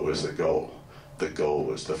 So what was the goal? The goal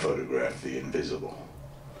was to photograph the invisible.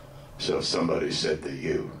 So if somebody said to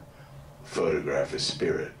you, photograph a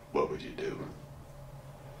spirit, what would you do?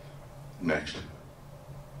 Next.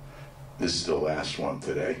 This is the last one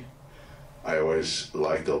today. I always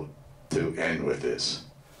like to end with this.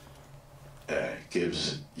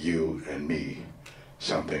 Gives you and me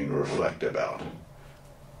something to reflect about.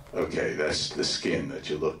 Okay, that's the skin that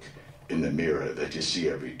you look in the mirror, that you see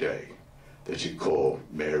every day, that you call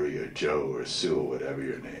Mary or Joe or Sue or whatever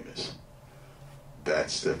your name is.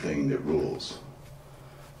 That's the thing that rules.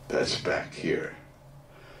 That's back here.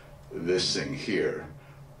 This thing here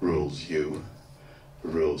rules you, it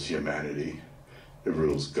rules humanity, it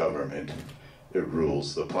rules government, it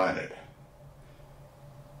rules the planet.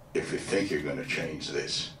 If you think you're going to change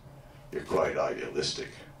this, you're quite idealistic,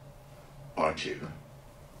 aren't you?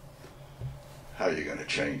 How are you going to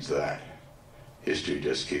change that? History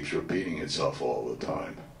just keeps repeating itself all the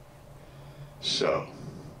time. So,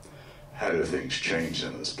 how do things change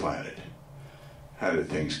in this planet? How do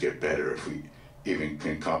things get better if we even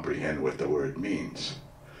can comprehend what the word means?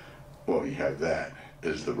 Well, we have that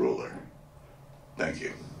as the ruler. Thank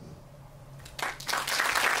you.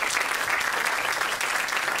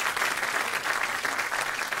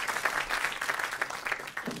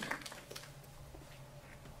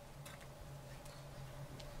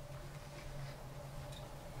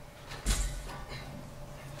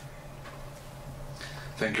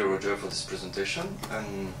 Thank you, Roger, for this presentation,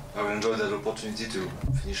 and I will enjoy that opportunity to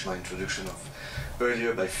finish my introduction of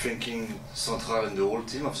earlier by thanking Centrale and the whole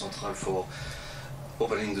team of Centrale for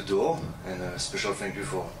opening the door, and a special thank you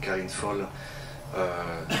for Karine Foll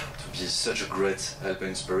to be such a great help and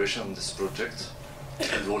inspiration on this project,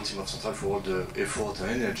 and the whole team of Centrale for all the effort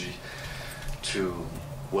and energy to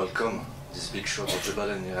welcome this big shot of Roger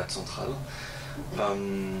Ballen here at Centrale.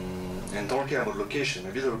 And talking about location,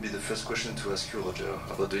 maybe that would be the first question to ask you, Roger,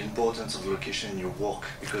 about the importance of the location in your work,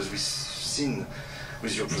 because we've seen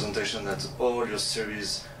with your presentation that all your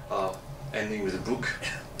series are ending with a book.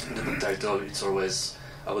 The book title, it's always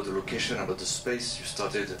about the location, about the space. You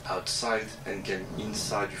started outside and came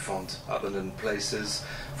inside. You found abandoned places,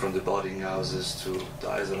 from the boarding houses to the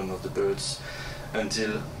island of the birds,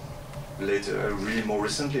 until later, really more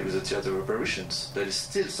recently, with the theater apparitions. That is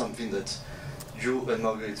still something that you and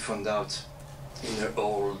Marguerite found out in an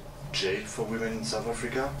old jail for women in South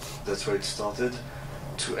Africa. That's where it started,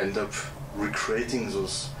 to end up recreating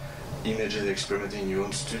those images and experimenting in your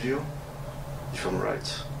own studio, if I'm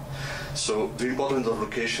right. So the importance of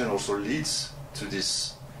location also leads to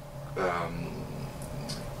this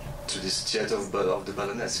theater of the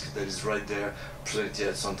Ballenesque that is right there, presented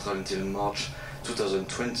at Centrale until March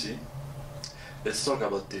 2020. Let's talk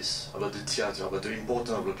about this, about the theater, about the importance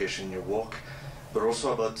of location in your work, but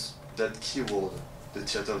also about that key word, the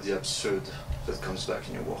theater of the absurd, that comes back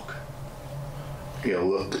in your work. Yeah,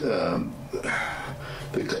 look,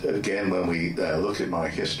 again, when we look at my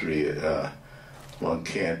history, one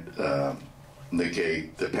can't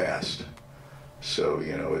negate the past. So,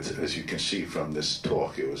 you know, as you can see from this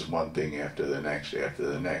talk, it was one thing after the next,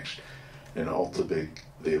 and ultimately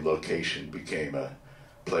the location became a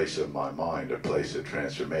place of my mind, a place of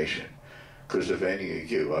transformation. Because if any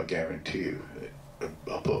of you, I guarantee you,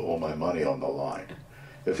 I'll put all my money on the line,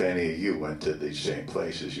 if any of you went to these same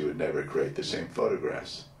places, you would never create the same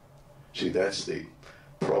photographs. See, that's the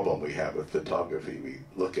problem we have with photography. We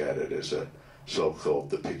look at it as a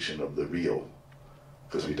so-called depiction of the real,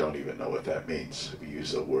 because we don't even know what that means. We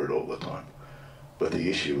use the word all the time. But the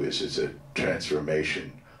issue is it's a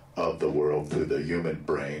transformation of the world through the human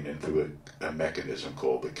brain and through a mechanism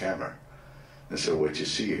called the camera. And so what you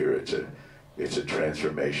see here, it's a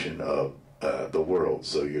transformation of the world.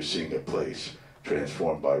 So you're seeing a place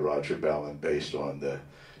transformed by Roger Ballen based on the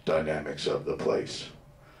dynamics of the place.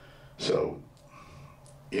 So,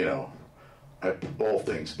 you know, all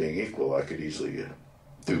things being equal, I could easily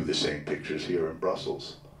do the same pictures here in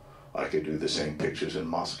Brussels. I could do the same pictures in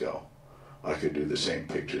Moscow. I could do the same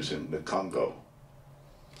pictures in the Congo.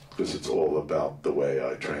 Because it's all about the way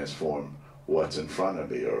I transform what's in front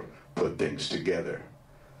of me or put things together.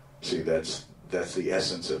 See, that's the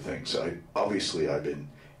essence of things. Obviously, I've been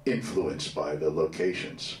influenced by the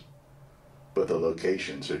locations, but the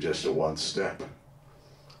locations are just a one step.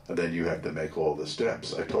 And then you have to make all the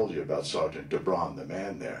steps. I told you about Sergeant Debron, the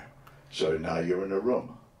man there. So now you're in a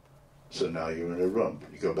room. So now you're in a room.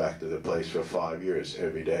 You go back to the place for 5 years,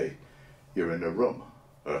 every day. You're in a room,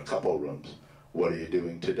 or a couple rooms. What are you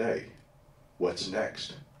doing today? What's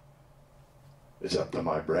next? It's up to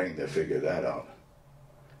my brain to figure that out.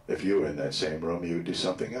 If you were in that same room, you would do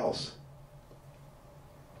something else.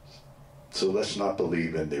 So let's not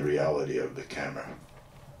believe in the reality of the camera.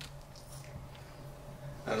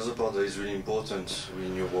 Another part that is really important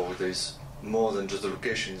in your work, there is more than just the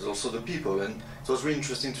location, it's also the people. And it was really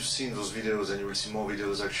interesting to see in those videos, and you will see more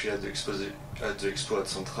videos actually at the Expo at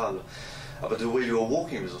Centrale, about the way you are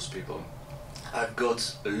working with those people. I've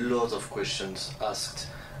got a lot of questions asked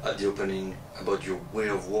at the opening about your way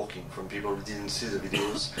of working from people who didn't see the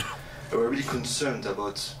videos. They were really concerned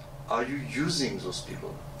about, are you using those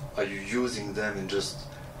people? Are you using them and just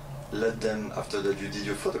let them, after that you did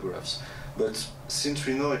your photographs? But since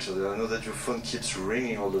we know each other, I know that your phone keeps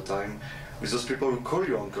ringing all the time with those people who call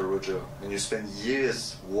you Uncle Roger, and you spend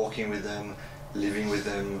years working with them, living with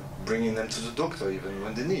them, bringing them to the doctor even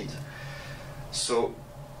when they need. So,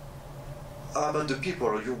 how about the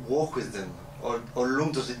people? You work with them? Or how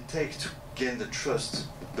long does it take to gain the trust,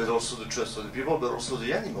 but also the trust of the people, but also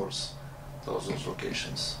the animals, those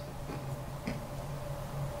locations?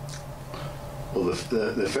 Well,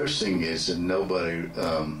 the first thing is that nobody,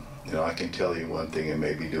 you know, I can tell you one thing and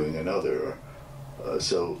maybe doing another.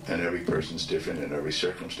 And every person's different and every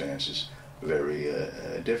circumstance is very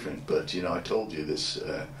different. But, you know, I told you this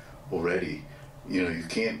already. You know, you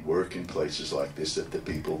can't work in places like this that the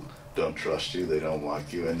people don't trust you, they don't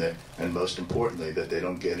like you, and most importantly, that they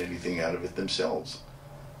don't get anything out of it themselves.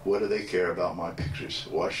 What do they care about my pictures?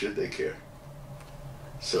 Why should they care?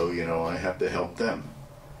 So, you know, I have to help them.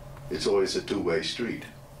 It's always a two-way street.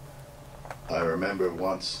 I remember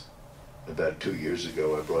once, about 2 years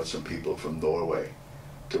ago, I brought some people from Norway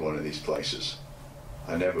to one of these places.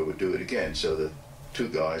 I never would do it again, so the two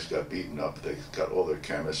guys got beaten up, they got all their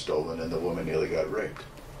cameras stolen, and the woman nearly got raped.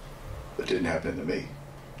 It didn't happen to me.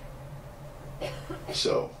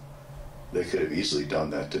 So they could have easily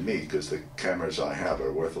done that to me because the cameras I have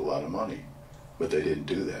are worth a lot of money. But they didn't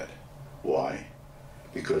do that. Why?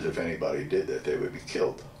 Because if anybody did that, they would be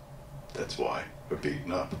killed. That's why. Or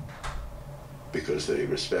beaten up. Because they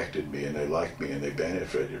respected me and they liked me and they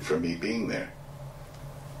benefited from me being there.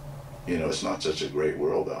 You know, it's not such a great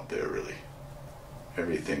world out there, really.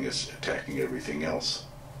 Everything is attacking everything else.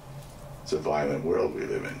 It's a violent world we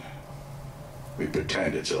live in. We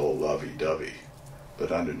pretend it's all lovey-dovey,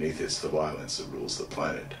 but underneath it's the violence that rules the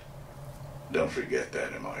planet. Don't forget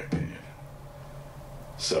that, in my opinion.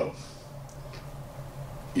 So,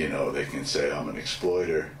 you know, they can say I'm an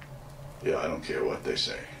exploiter. Yeah, I don't care what they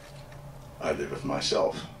say. I live with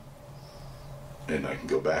myself. And I can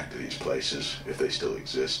go back to these places, if they still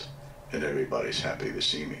exist, and everybody's happy to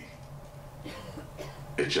see me.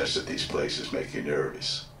 It's just that these places make you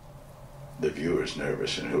nervous. The viewer's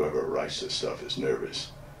nervous, and whoever writes this stuff is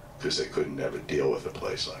nervous because they couldn't ever deal with a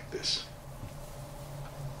place like this.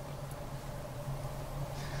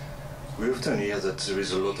 We often hear that there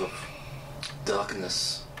is a lot of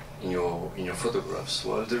darkness in your photographs.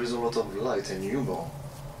 Well, there is a lot of light and humor.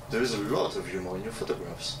 There is a lot of humor in your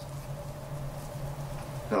photographs.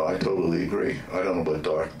 No, I totally agree. I don't know what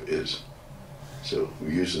dark is. So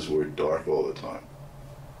we use this word dark all the time.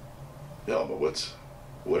 Yeah, but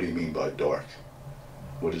what do you mean by dark?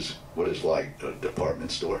 What is light? A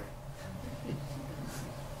department store?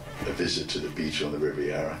 A visit to the beach on the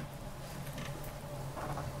Riviera?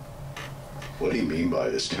 What do you mean by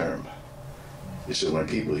this term? You said when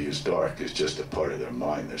people use dark, it's just a part of their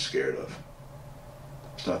mind they're scared of.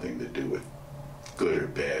 It's nothing to do with good or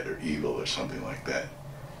bad or evil or something like that.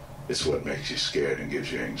 It's what makes you scared and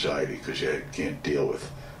gives you anxiety because you can't deal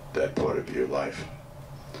with that part of your life.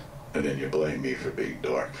 And then you blame me for being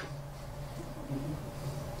dark.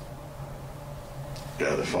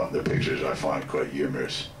 Yeah, the pictures I find quite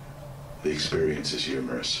humorous. The experience is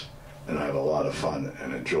humorous. And I have a lot of fun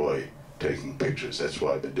and enjoy taking pictures. That's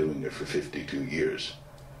why I've been doing it for 52 years.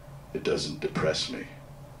 It doesn't depress me.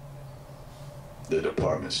 the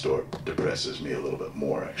department store depresses me a little bit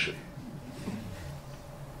more, actually.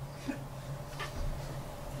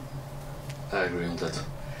 I agree on that.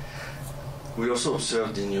 We also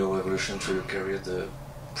observed in your evolution through your career the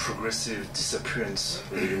progressive disappearance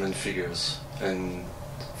of the human figures, and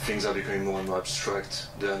things are becoming more and more abstract.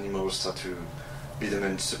 The animals start to be the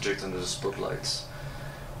main subject under the spotlights.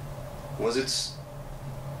 Was it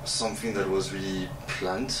something that was really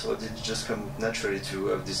planned, or did it just come naturally to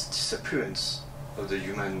have this disappearance of the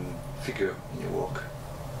human figure in your work?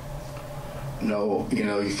 No, you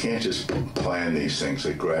know, you can't just plan these things.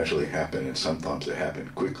 They gradually happen, and sometimes they happen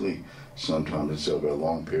quickly, sometimes it's over a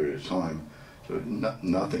long period of time. So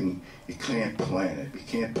nothing, you can't plan it. You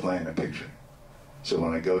can't plan a picture. So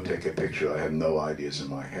when I go take a picture, I have no ideas in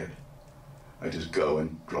my head. I just go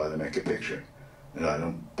and try to make a picture. And I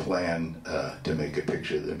don't plan to make a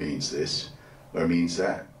picture that means this or means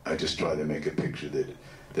that. I just try to make a picture that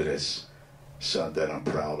I'm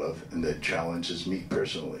proud of and that challenges me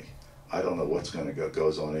personally. I don't know what's going to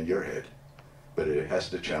goes on in your head, but it has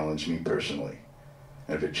to challenge me personally.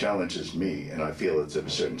 And if it challenges me and I feel it's of a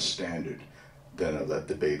certain standard, then I let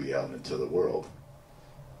the baby out into the world,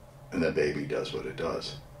 and the baby does what it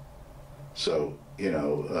does. So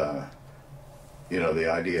the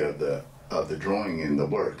idea of the drawing in the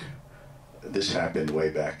work, this happened way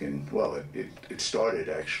back in, well, it started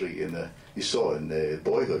actually you saw in the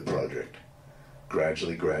Boyhood Project.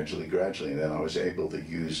 Gradually, and then I was able to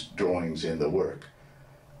use drawings in the work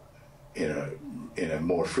in a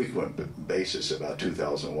more frequent basis about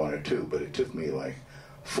 2001 or 2, but it took me like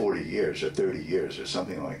 40 years or 30 years or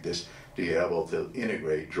something like this to be able to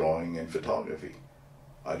integrate drawing and photography.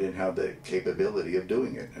 I didn't have the capability of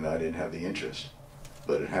doing it, and I didn't have the interest,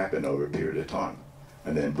 but it happened over a period of time,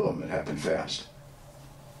 and then boom, it happened fast.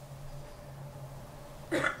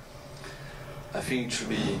 I think it should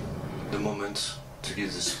be the moment to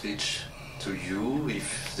give the speech to you.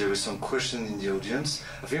 If there is some question in the audience,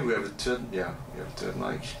 I think we have a third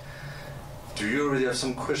mic. Do you already have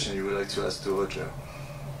some question you would like to ask to Roger?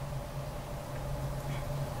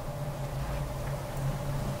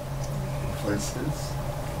 For instance,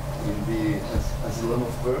 in the asylum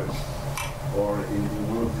of birds, or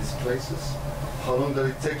in one of these places, how long does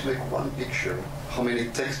it take to make one picture? How many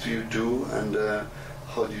takes do you do, and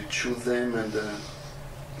how do you choose them? And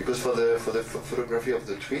because for the photography of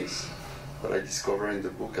the twins that I discovered in the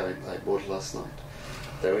book I bought last night,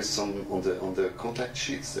 there is some on the contact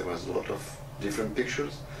sheets. There was a lot of different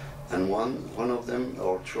pictures, and one of them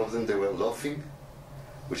or two of them they were laughing,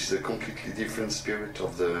 which is a completely different spirit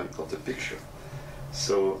of the picture.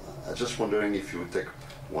 So I'm just wondering if you take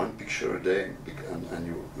one picture a day and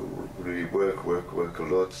you really work a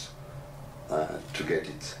lot to get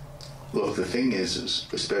it. Look, the thing is,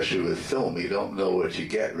 especially with film, you don't know what you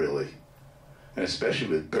get, really. And especially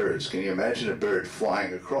with birds. Can you imagine a bird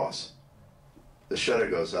flying across? The shutter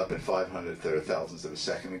goes up in 500th or 1,000th of a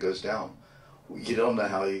second and goes down. You don't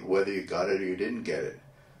know whether you got it or you didn't get it.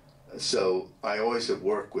 So I always have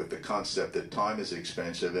worked with the concept that time is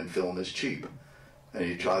expensive and film is cheap. And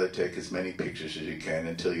you try to take as many pictures as you can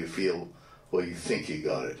until you feel, well, you think you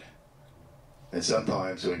got it. And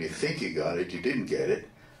sometimes when you think you got it, you didn't get it.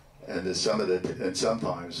 And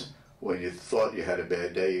sometimes when you thought you had a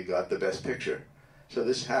bad day, you got the best picture. So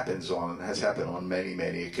this has happened on many,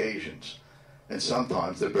 many occasions. And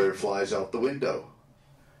sometimes the bird flies out the window,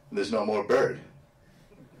 and there's no more bird.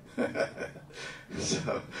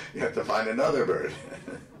 So you have to find another bird.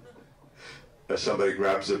 Or somebody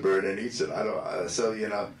grabs the bird and eats it. So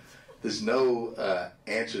there's no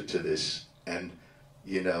answer to this. And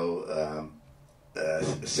a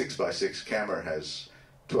 6x6 camera has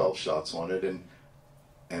 12 shots on it,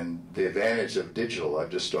 and the advantage of digital, I've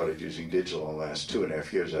just started using digital in the last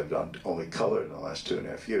 2.5 years. I've done only color in the last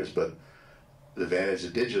 2.5 years, but the advantage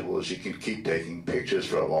of digital is you can keep taking pictures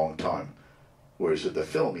for a long time. Whereas with the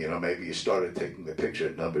film, maybe you started taking the picture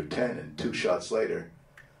at number 10, and 2 shots later,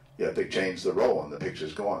 you have to change the roll and the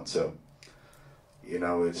picture's gone. So,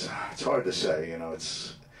 it's hard to say.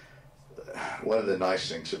 It's one of the nice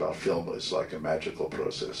things about film is like a magical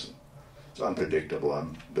process. It's unpredictable.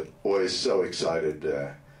 I'm always so excited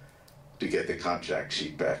to get the contract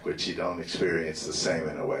sheet back, which you don't experience the same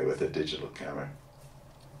in a way with a digital camera.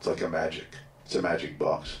 It's like a magic. It's a magic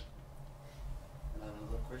box.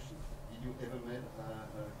 Another question. Did you ever make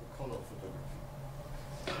a color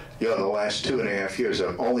photography? The last 2.5 years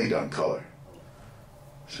I've only done color.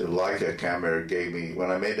 So Leica camera gave me,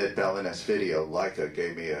 when I made that Ballenesque video, Leica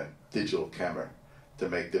gave me a digital camera to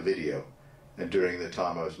make the video. And during the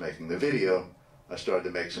time I was making the video, I started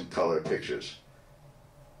to make some color pictures.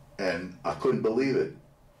 And I couldn't believe it.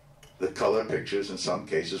 the color pictures in some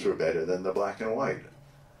cases were better than the black and white.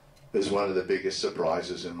 It was one of the biggest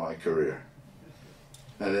surprises in my career.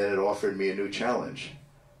 And then it offered me a new challenge,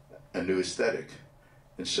 a new aesthetic.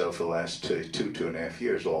 And so for the last 2.5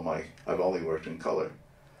 years, I've only worked in color.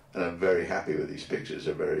 And I'm very happy with these pictures.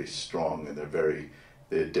 They're very strong and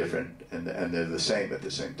they're different and they're the same at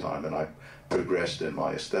the same time. And I've progressed in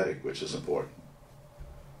my aesthetic, which is important.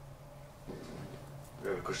 We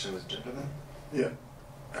have a question with the gentleman? Yeah.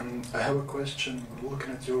 I have a question.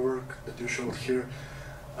 Looking at your work that you showed here,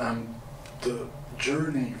 the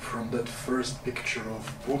journey from that first picture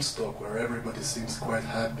of Woodstock, where everybody seems quite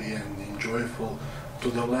happy and enjoyable, to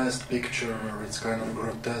the last picture where it's kind of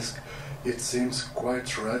grotesque, it seems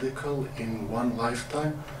quite radical in one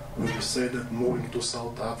lifetime. Would you say that moving to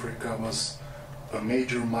South Africa was a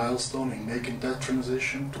major milestone in making that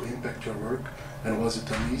transition to impact your work? And was it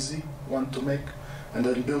an easy one to make? And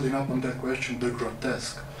then building up on that question, the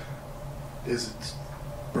grotesque, is it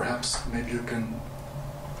perhaps maybe you can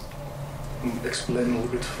explain a little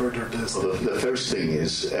bit further this? Well, the first thing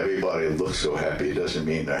is everybody looks so happy, it doesn't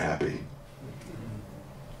mean they're happy.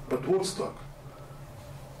 But Woodstock?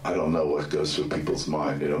 I don't know what goes through people's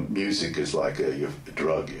mind. You know, music is like a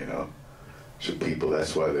drug, you know. So people,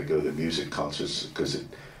 that's why they go to music concerts, because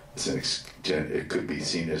it could be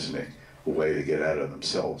seen as a way to get out of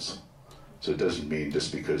themselves. So it doesn't mean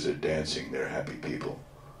just because they're dancing, they're happy people.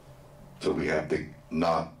 So we have to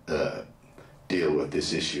not deal with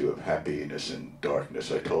this issue of happiness and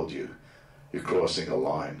darkness. I told you, you're crossing a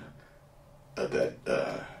line that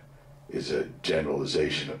is a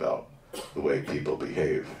generalization about the way people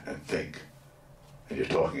behave and think. And you're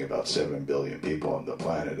talking about 7 billion people on the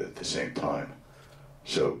planet at the same time.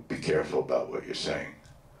 So be careful about what you're saying.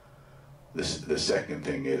 The second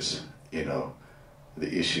thing is, you know,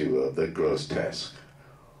 the issue of the grotesque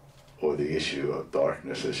or the issue of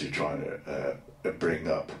darkness as you're trying to bring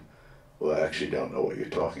up. Well, I actually don't know what you're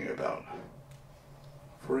talking about.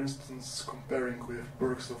 For instance, comparing with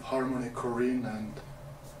works of Harmony Korine and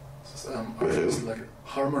with like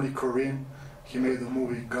Harmony Korine, he made a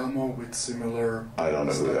movie Gamo with similar. I don't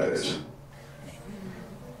know who that is.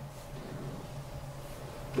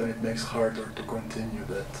 Then it makes harder to continue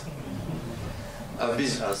that. I've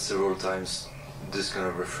been asked several times this kind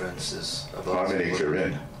of references about Harmony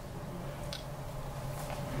Korine.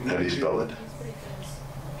 How do you spell it?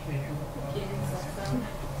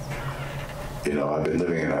 You know, I've been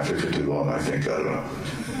living in Africa too long, I think, I don't know.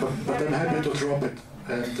 But I'm happy to drop it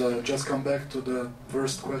and just come back to the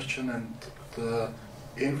first question and the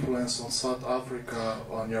influence on South Africa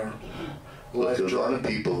on your life. Look, a lot of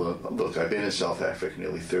people, look, I've been in South Africa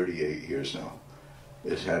nearly 38 years now.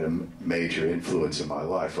 It's had a major influence in my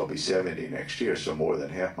life. I'll be 70 next year, so more than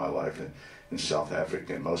half my life in South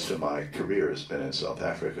Africa, and most of my career has been in South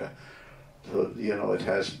Africa. So, you know, it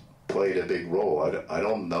has played a big role. I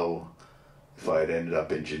don't know if I had ended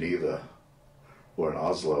up in Geneva or in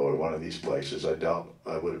Oslo or one of these places. I doubt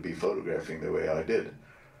I would be photographing the way I did.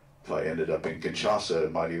 If I ended up in Kinshasa,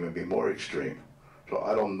 it might even be more extreme. So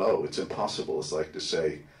I don't know. It's impossible. It's like to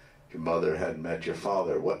say your mother hadn't met your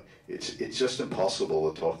father. It's just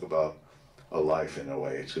impossible to talk about a life in a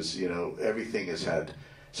way. It's because, you know, everything has had,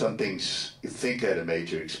 some things you think had a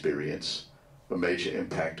major experience, a major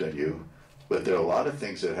impact on you, but there are a lot of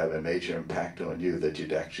things that have a major impact on you that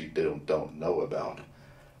you actually don't know about.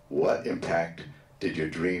 What impact did your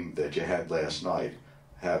dream that you had last night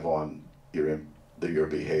have on your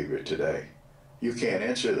behavior today? You can't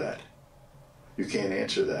answer that. You can't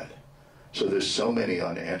answer that. So there's so many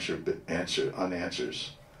unanswers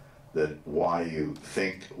that why you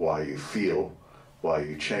think, why you feel, why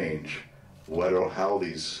you change, how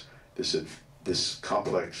this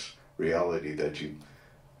complex reality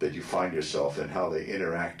that you find yourself in, how they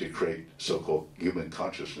interact to create so-called human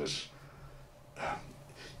consciousness.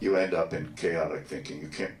 You end up in chaotic thinking.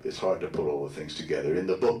 It's hard to put all the things together. In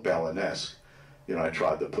the book Ballenesque, you know, I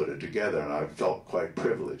tried to put it together, and I felt quite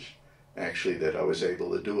privileged, actually, that I was able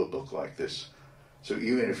to do a book like this. So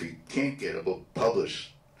even if you can't get a book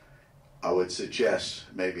published, I would suggest,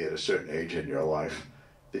 maybe at a certain age in your life,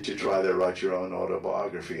 that you try to write your own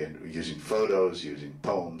autobiography, and using photos, using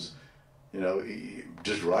poems, you know,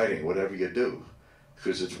 just writing, whatever you do,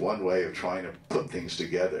 because it's one way of trying to put things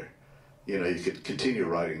together. You know, you could continue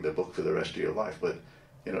writing the book for the rest of your life, but,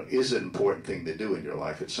 you know, is an important thing to do in your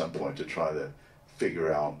life at some point, to try to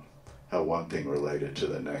figure out how one thing related to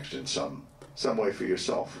the next in some way for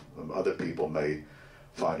yourself. Other people may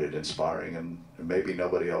find it inspiring, and maybe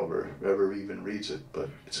nobody ever even reads it, but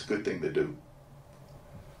it's a good thing to do.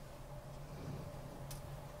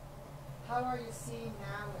 How are you seeing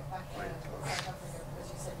now back in South Africa?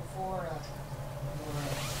 Because you said before before were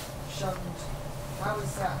shunned. How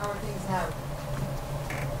are things now?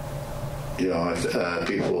 You know,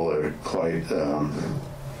 people are quite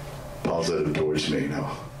positive towards me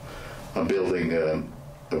now. I'm building the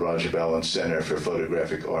Roger Ballen Center for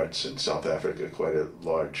Photographic Arts in South Africa, quite a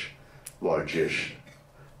large-ish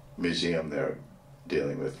museum there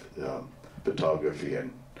dealing with photography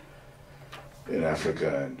in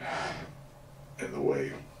Africa and the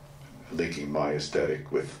way linking my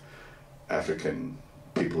aesthetic with African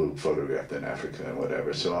people who photographed in Africa and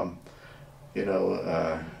whatever. So I'm, you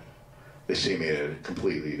know, they see me in a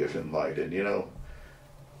completely different light. And you know,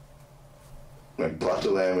 when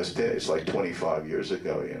Plateland was dead, it's like 25 years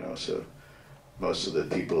ago, you know, so most of the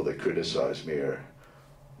people that criticize me are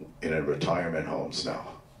in a retirement homes now.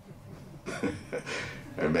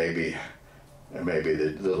 and maybe they're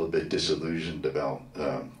a little bit disillusioned about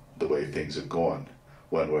the way things have gone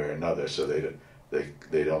one way or another, so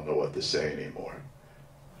they don't know what to say anymore.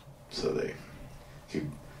 So they're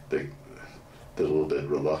a little bit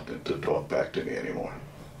reluctant to talk back to me anymore.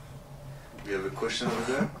 We have a question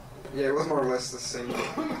over there? Yeah, it was more or less the same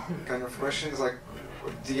kind of question. It's like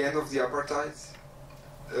the end of the apartheid,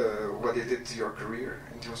 what it did to your career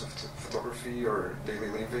in terms of photography or daily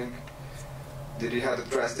living. Did you have a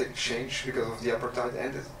drastic change because of the apartheid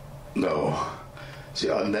ended? No. See,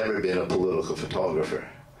 I've never been a political photographer,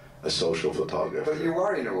 a social photographer. But you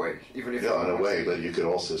are in a way, even if... Yeah, in a way, but you could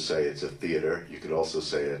also say it's a theater. You could also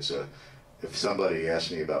say it's a... If somebody asked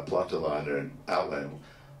me about Plateland and Outland,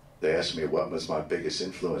 they asked me what was my biggest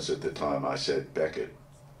influence at the time, I said Beckett.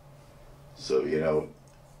 So, you know,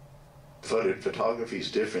 photography is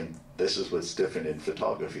different. This is what's different in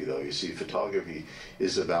photography, though. You see, photography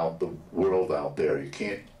is about the world out there. You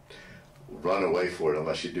can't run away for it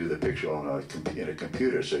unless you do the picture on in a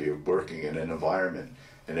computer. So you're working in an environment,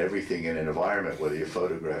 and everything in an environment, whether you're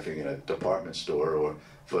photographing in a department store or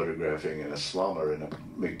photographing in a slum or in a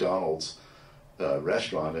McDonald's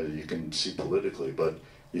restaurant, you can see politically, but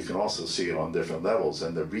you can also see it on different levels.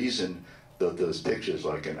 And the reason that those pictures,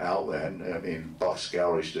 like in Outland, I mean, Box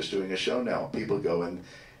Gallery's just doing a show now. People go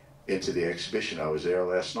into the exhibition. I was there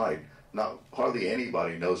last night. Hardly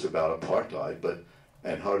anybody knows about apartheid,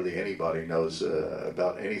 and hardly anybody knows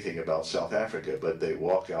about anything about South Africa, but they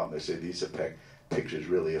walk out and they say, these pictures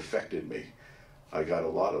really affected me. I got a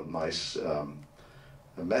lot of nice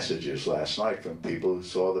messages last night from people who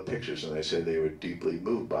saw the pictures, and they said they were deeply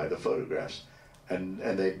moved by the photographs. And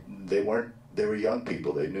they were young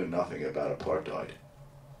people, they knew nothing about apartheid.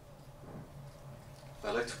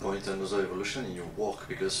 I'd like to point another evolution in your work,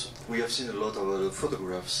 because we have seen a lot of other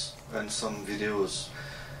photographs and some videos,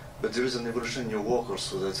 but there is an evolution in your work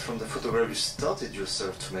also, that from the photograph you started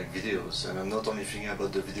yourself to make videos. And I'm not only thinking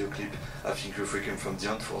about the video clip, I think you're freaking from the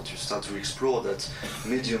Antwerp, you start to explore that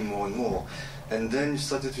medium more and more. And then you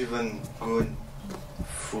started to even go in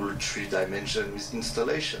full 3D with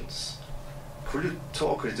installations. Could you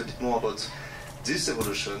talk a little bit more about this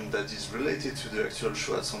evolution that is related to the actual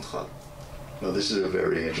show at Centrale? Well, this is a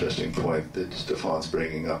very interesting point that Stephane's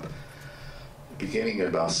bringing up. Beginning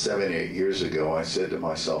about 7-8 years ago, I said to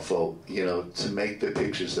myself, well, you know, to make the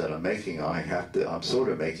pictures that I'm making, I'm sort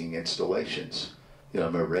of making installations. You know,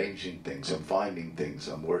 I'm arranging things, I'm finding things,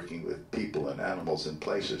 I'm working with people and animals and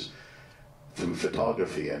places through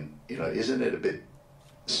photography. And, you know, isn't it a bit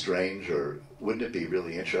strange, or wouldn't it be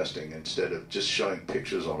really interesting, instead of just showing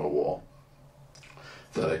pictures on a wall,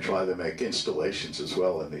 that I try to make installations as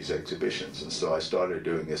well in these exhibitions? And so I started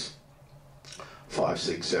doing this 5,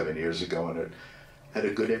 6, 7 years ago, and it had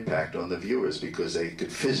a good impact on the viewers because they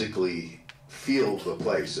could physically feel the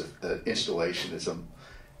place. An installation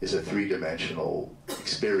is a three-dimensional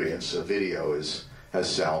experience. A video has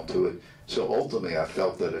sound to it. So ultimately, I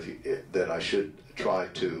felt that I should try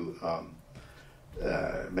to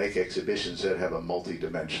make exhibitions that have a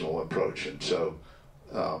multi-dimensional approach. And so,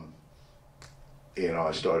 you know,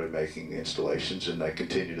 I started making installations, and I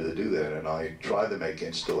continue to do that. And I try to make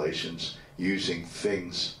installations using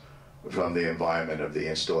things from the environment of the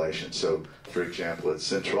installation. So, for example, at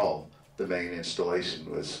Centrale, the main installation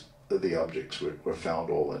was the objects were found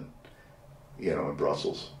all in, you know, in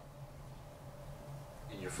Brussels.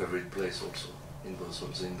 In your favorite place also, in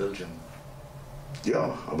Brussels, in Belgium?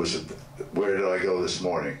 Yeah, I was where did I go this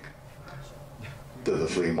morning? To the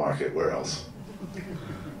flea market. Where else?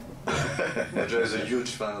 Roger is a huge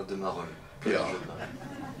fan of the Marron. Yeah,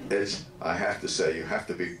 I have to say,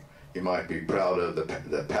 you might be proud of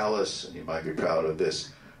the palace, and you might be proud of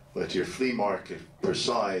this, but your flea market per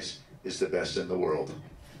size is the best in the world.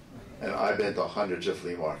 And I've been to hundreds of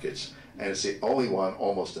flea markets, and it's the only one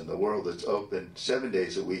almost in the world that's open 7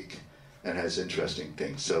 days a week and has interesting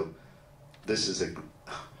things. So this is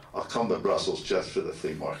I'll come to Brussels just for the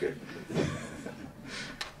flea market.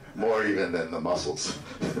 More even than the mussels.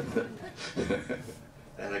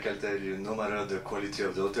 And I can tell you, no matter the quality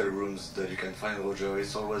of the hotel rooms that you can find, Roger,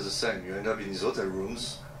 it's always the same. You end up in these hotel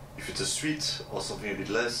rooms, if it's a suite or something a bit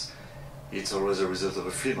less, it's always a result of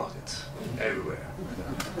a flea market, everywhere.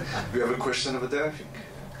 We have a question over there, I think.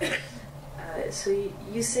 So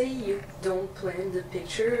you say you don't plan the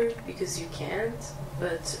picture because you can't,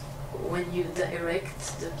 but when you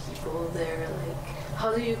direct the people there, like,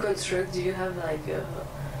 how do you construct? Do you have like a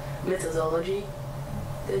methodology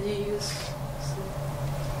that you use?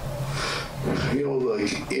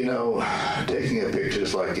 Taking a picture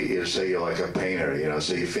is like, say you're like a painter,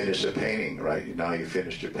 so you finish a painting, right? Now you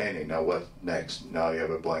finished your painting. Now what next? Now you have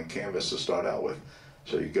a blank canvas to start out with.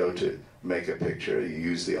 So you go to make a picture, you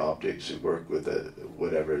use the objects, you work with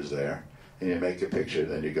whatever is there, and you make a picture,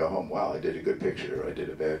 then you go home, wow, I did a good picture, or I did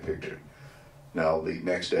a bad picture. Now the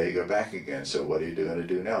next day you go back again, so what are you going to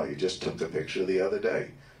do now? You just took the picture the other day,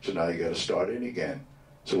 so now you got to start it again.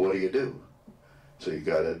 So what do? So you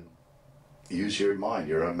got to use your mind,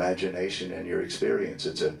 your imagination, and your experience.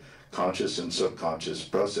 It's a conscious and subconscious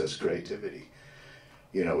process, creativity.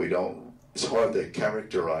 It's hard to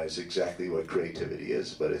characterize exactly what creativity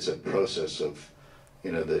is, but it's a process of,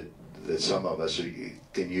 that some of us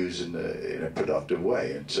can use in a productive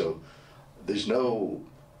way. And so there's no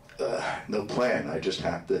plan. I just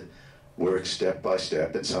have to work step by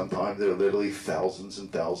step, and sometimes there are literally thousands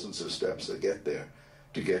and thousands of steps that get there,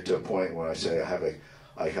 to get to a point where I say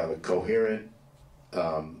I have a coherent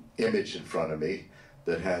image in front of me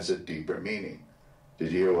that has a deeper meaning.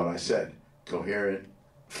 Did you hear what I said? Coherent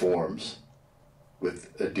forms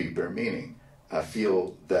with a deeper meaning. I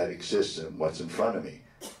feel that exists in what's in front of me.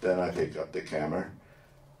 Then I pick up the camera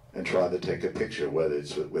and try to take a picture, whether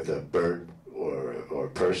it's with a bird or a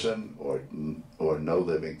person or no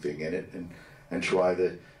living thing in it, and try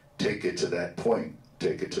to take it to that point,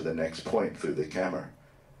 take it to the next point through the camera.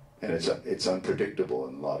 And it's unpredictable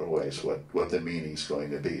in a lot of ways what the meaning's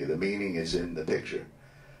going to be. The meaning is in the picture,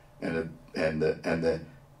 and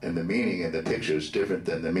the meaning in the picture is different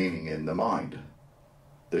than the meaning in the mind.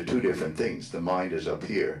 They're two different things. The mind is up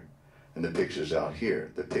here, and the picture's out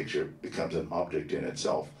here. The picture becomes an object in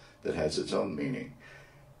itself that has its own meaning,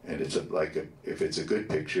 and if it's a good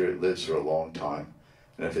picture, it lives for a long time,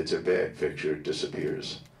 and if it's a bad picture, it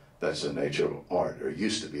disappears. That's the nature of art, or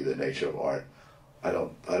used to be the nature of art. I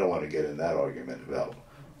don't want to get in that argument about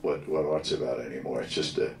what art's about anymore. It's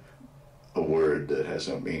just a word that has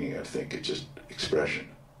no meaning. I think it's just expression.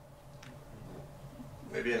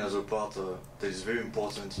 Maybe another part that is very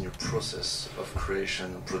important in your process of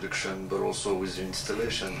creation and production, but also with your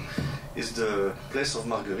installation, is the place of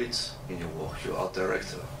Marguerite in your work, your art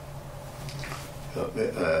director.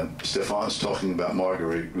 Stephane's talking about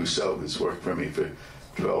Marguerite Rousseau, who's worked for me for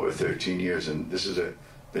 12 or 13 years, and this has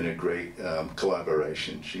been a great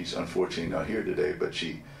collaboration. She's unfortunately not here today, but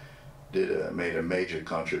she made a major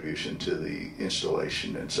contribution to the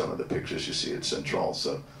installation and some of the pictures you see at Centrale.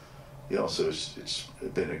 So it's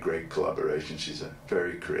been a great collaboration. She's a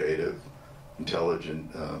very creative,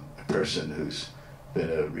 intelligent person who's been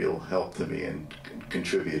a real help to me and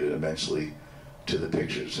contributed immensely to the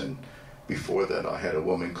pictures. And before that, I had a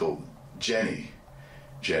woman called Jenny.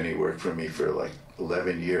 Jenny worked for me for like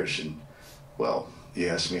 11 years, and well, you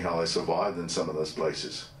ask me how I survived in some of those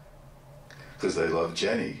places, because they love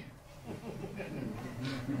Jenny.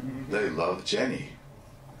 They love Jenny.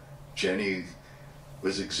 Jenny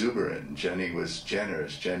was exuberant. Jenny was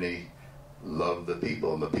generous. Jenny loved the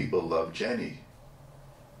people, and the people loved Jenny.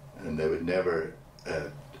 And they would never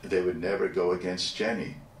go against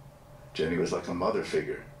Jenny. Jenny was like a mother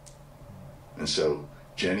figure, and so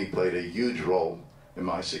Jenny played a huge role in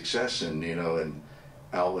my success, and in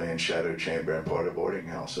Outland, Shadow Chamber, and part of Boarding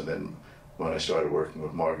House. And then when I started working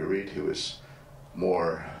with Marguerite, who was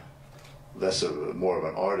more of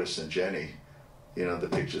an artist than Jenny, the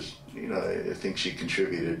pictures, I think she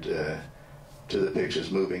contributed to the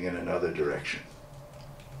pictures moving in another direction.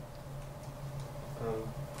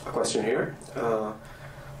 A question here. I'm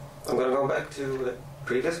going to go back to the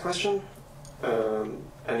previous question,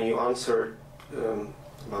 and you answered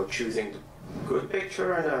about choosing the good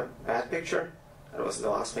picture and a bad picture. That was the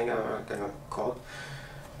last thing I kind of caught.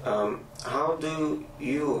 How do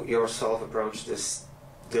you yourself approach this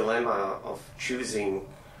dilemma of choosing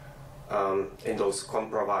in those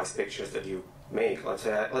compromised pictures that you make? Let's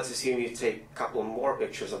assume you take a couple more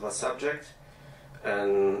pictures of a subject,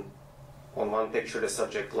 and on one picture the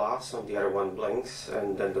subject laughs, on the other one blinks,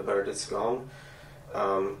 and then the bird is gone.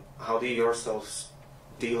 How do you yourselves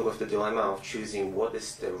deal with the dilemma of choosing what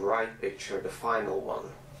is the right picture, the final one?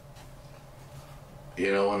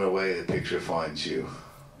 You know, in a way, the picture finds you.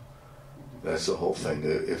 That's the whole thing.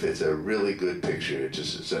 If it's a really good picture,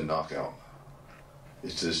 it's a knockout.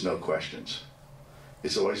 There's no questions.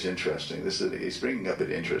 It's always interesting. He's bringing up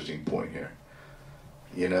an interesting point here.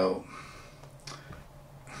 You know,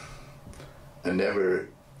 I never,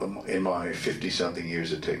 in my 50-something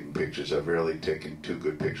years of taking pictures, I've rarely taken 2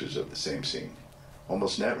 good pictures of the same scene.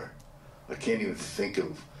 Almost never. I can't even think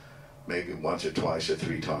of maybe once or twice or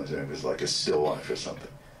 3 times. It was like a still life or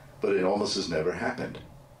something. But it almost has never happened.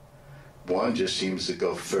 One just seems to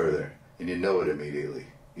go further, and you know it immediately.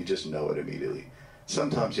 You just know it immediately.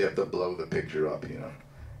 Sometimes you have to blow the picture up, you know,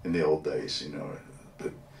 in the old days, you know,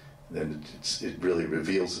 but then it really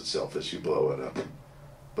reveals itself as you blow it up.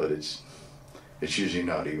 But it's usually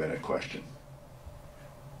not even a question.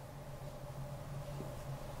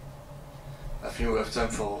 I think we have time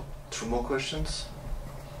for 2 more questions.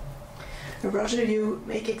 Roger, you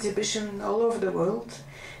make exhibitions all over the world.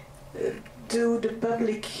 Do the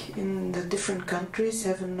public in the different countries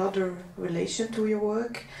have another relation to your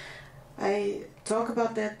work? I talk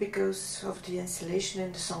about that because of the installation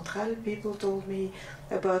in the Centrale. People told me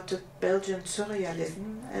about the Belgian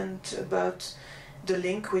surrealism and about the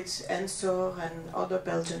link with Ensor and other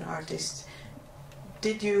Belgian artists.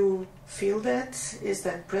 Did you feel that? Is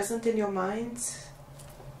that present in your mind?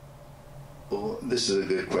 Well, this is a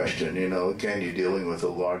good question. You know, again, you're dealing with a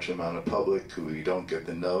large amount of public who you don't get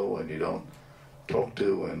to know and you don't talk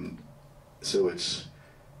to, and so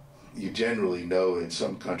you generally know in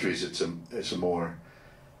some countries it's a more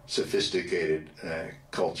sophisticated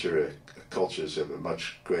culture. Cultures have a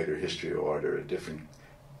much greater history of art or a different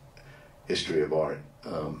history of art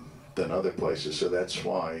than other places. So that's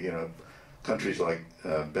why, you know, countries like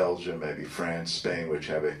Belgium, maybe France, Spain, which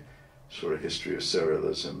have a sort of history of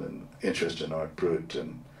surrealism and interest in art brut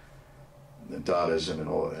and Dadaism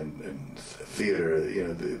and theater, you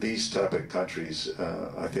know, these type of countries,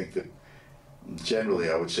 I think that generally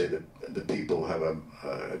I would say that the people have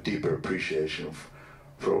a deeper appreciation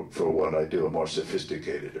for what I do, a more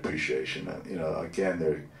sophisticated appreciation. You know, again,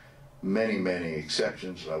 there are many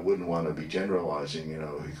exceptions. I wouldn't want to be generalizing, you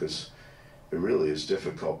know, because it really is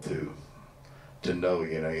difficult to know.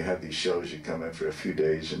 You know, you have these shows, you come in for a few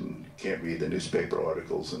days and you can't read the newspaper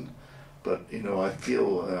articles, but you know, I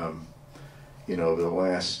feel you know, over the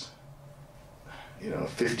last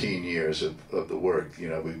 15 years of the work, you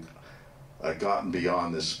know, I've gotten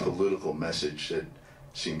beyond this political message that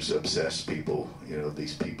seems to obsess people, you know,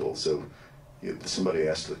 these people. So somebody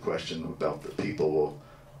asked the question about the people. Well,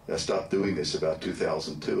 I stopped doing this about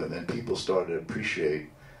 2002, and then people started to appreciate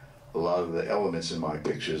a lot of the elements in my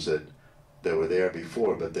pictures that were there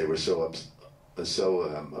before, but they were so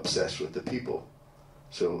obsessed with the people.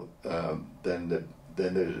 So then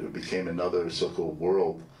there became another so-called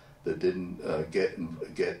world that didn't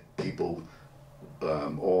get people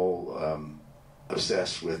all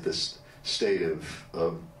obsessed with this state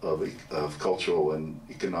of cultural and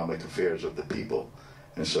economic affairs of the people,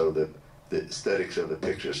 and so the aesthetics of the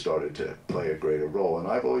picture started to play a greater role. And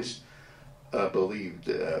I've always believed,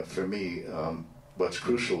 for me, what's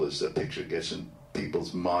crucial is that picture gets in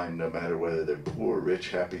people's mind, no matter whether they're poor,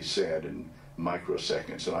 rich, happy, sad, in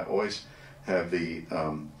microseconds. And I always have the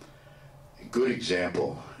good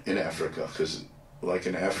example in Africa, because like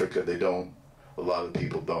in Africa, a lot of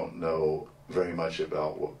people don't know very much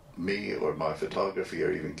about me or my photography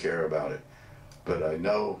or even care about it. But I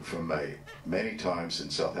know from my many times in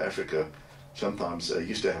South Africa, sometimes I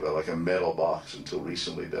used to have like a metal box until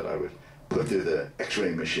recently that I would put through the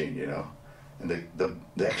X-ray machine, you know, and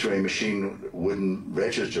the X-ray machine wouldn't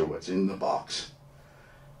register what's in the box.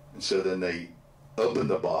 And so then they open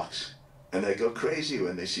the box and they go crazy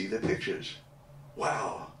when they see the pictures.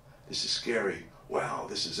 Wow, this is scary. Wow,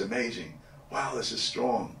 this is amazing. Wow, this is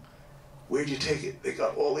strong. Where'd you take it? They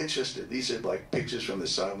got all interested. These are like pictures from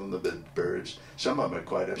the Island of the Birds. Some of them are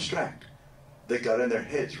quite abstract. They got in their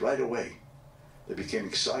heads right away. They became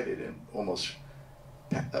excited and almost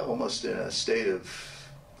in a state of,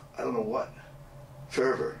 I don't know what,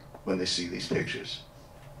 fervor when they see these pictures.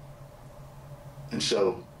 And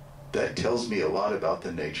so that tells me a lot about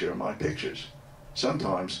the nature of my pictures.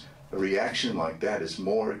 Sometimes a reaction like that is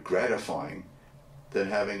more gratifying than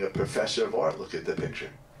having a professor of art look at the picture,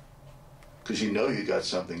 because you know you got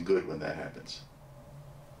something good when that happens.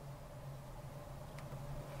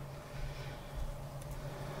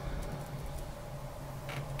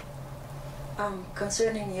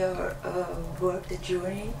 Concerning your work, the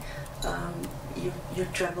journey, you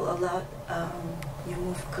travel a lot, you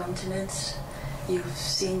move continents. you've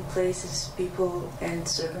seen places, people, and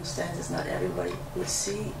circumstances not everybody would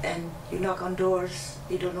see, and you knock on doors,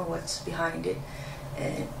 you don't know what's behind it,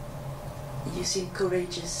 and you seem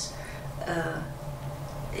courageous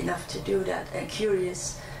enough to do that, and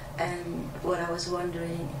curious. And what I was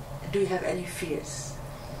wondering, do you have any fears?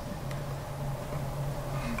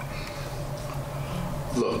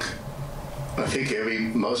 Look, I think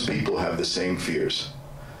most people have the same fears.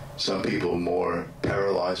 Some people more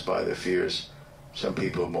paralyzed by their fears. Some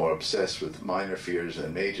people more obsessed with minor fears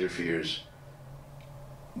and major fears.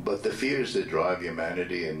 But the fears that drive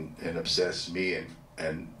humanity and obsess me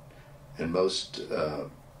and most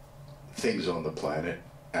things on the planet,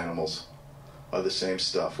 animals, are the same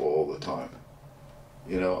stuff all the time.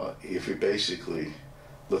 You know, if you basically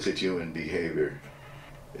look at human behavior,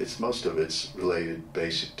 most of it's related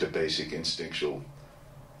to basic instinctual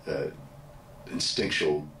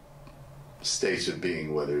states of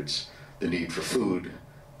being, whether it's the need for food,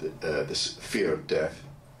 the fear of death,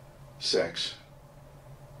 sex,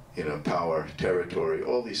 you know, power, territory,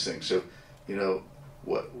 all these things. So, you know,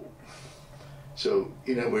 we're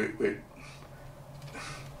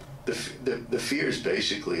the fears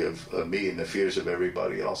basically of me and the fears of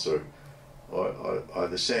everybody else are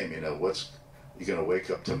the same. You know, you're going to wake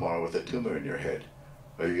up tomorrow with a tumor in your head?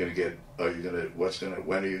 When are you going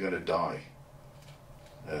to die?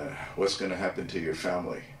 What's going to happen to your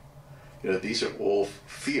family? You know, these are all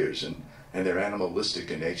fears, and they're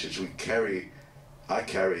animalistic in nature. So I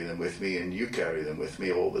carry them with me, and you carry them with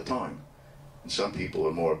me all the time. And some people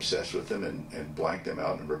are more obsessed with them and blank them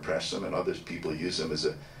out and repress them, and other people use them as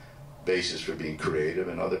a basis for being creative,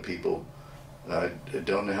 and other people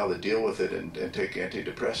don't know how to deal with it and take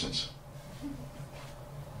antidepressants.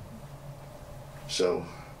 So,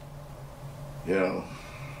 you know,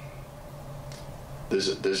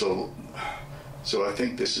 so I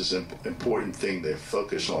think this is an important thing to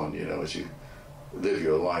focus on, you know, as you live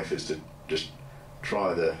your life, is to just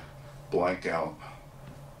try to blank out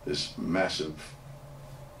this massive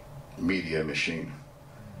media machine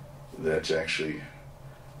that's actually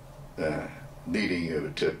leading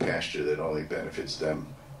you to a pasture that only benefits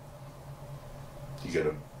them. You got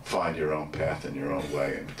to find your own path in your own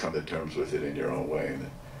way and come to terms with it in your own way. And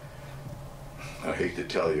I hate to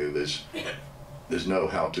tell you, there's no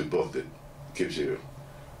how-to book that gives you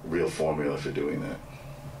a real formula for doing that,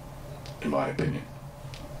 in my opinion.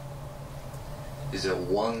 Is there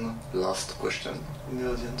one last question in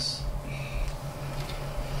the audience?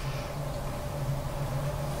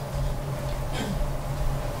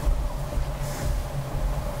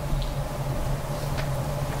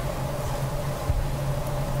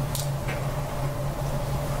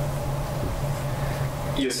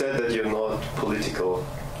 You said that you're not political,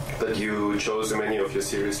 that you chose many of your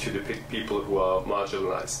series to depict people who are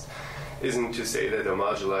marginalized. Isn't to say that they're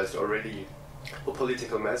marginalized already a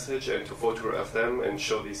political message, and to photograph them and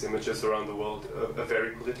show these images around the world a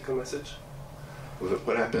very political message?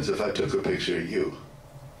 What happens if I took a picture of you?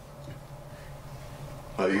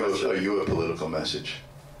 Are you a political message?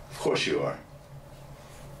 Of course you are.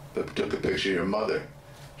 But I took a picture of your mother.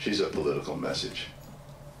 She's a political message.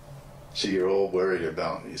 See, you're all worried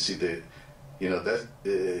about. You see, the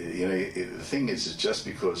thing is just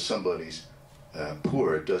because somebody's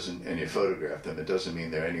poor, and you photograph them, it doesn't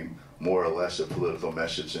mean they're any more or less a political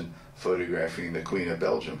message than photographing the Queen of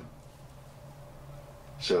Belgium.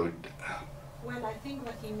 So. Well, I think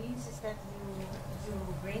what he means is that you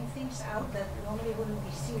bring things out that normally wouldn't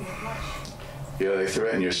be seen as much. Yeah, they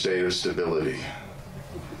threaten your state of stability.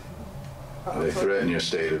 They threaten your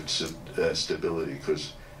state of stability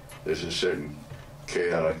because there's a certain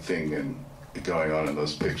chaotic thing going on in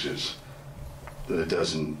those pictures that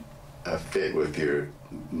doesn't fit with your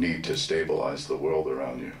need to stabilize the world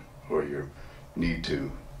around you, or your need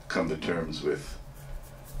to come to terms with,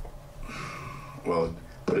 well,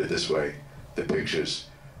 put it this way, the pictures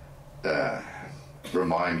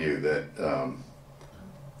remind you that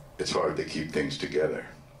it's hard to keep things together.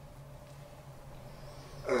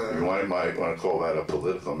 You might want to call that a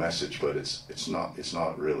political message, but it's not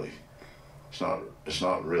really. It's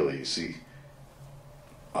not really. You see,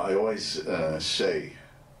 I always say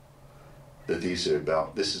that this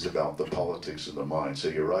is about the politics of the mind. So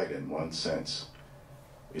you're right in one sense.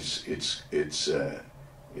 It's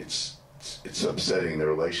upsetting the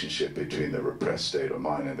relationship between the repressed state of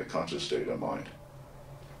mind and the conscious state of mind.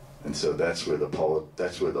 And so that's where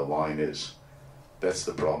the line is. That's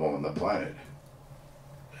the problem on the planet.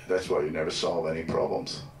 That's why you never solve any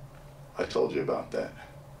problems. I told you about that.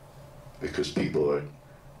 Because people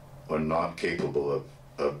are not capable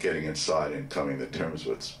of getting inside and coming to terms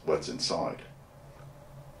with what's inside.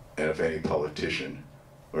 And if any politician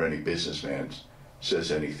or any businessman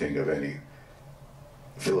says anything of any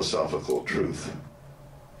philosophical truth,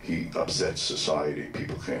 he upsets society.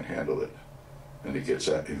 People can't handle it. And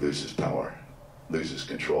he loses power, loses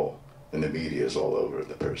control. And the media is all over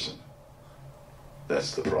the person.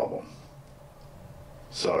 That's the problem.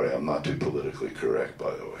 Sorry, I'm not too politically correct,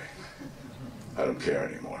 by the way. I don't care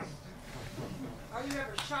anymore. Are you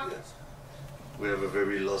ever shocked? We have a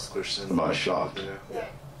very last question. Am I shocked? Yeah.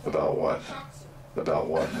 About what? About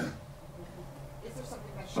what? Is there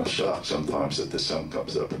something that I'm shocks shocked sometimes that the sun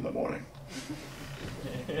comes up in the morning.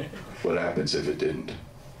 What happens if it didn't?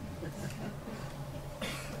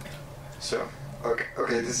 So,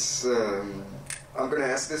 okay. This I'm going to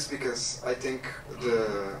ask this because I think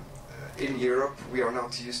in Europe we are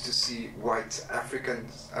not used to see white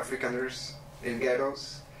Afrikaners in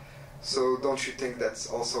ghettos. So don't you think that's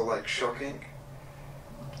also like shocking?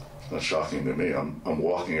 It's not shocking to me. I'm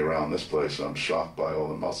walking around this place and I'm shocked by all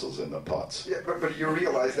the mussels in the pots. Yeah, but you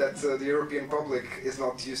realize that the European public is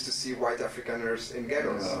not used to see white Afrikaners in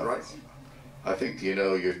ghettos, right? I think,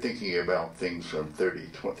 you're thinking about things from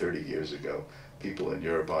 30 years ago. People in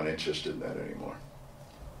Europe aren't interested in that anymore.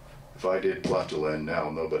 If I did Platelin now,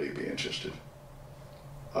 nobody would be interested.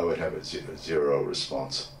 I would have a zero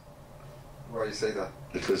response. Why do you say that?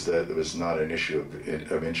 Because that was not an issue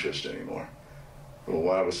of interest anymore.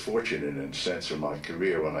 Well, I was fortunate in a sense for my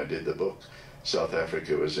career when I did the book. South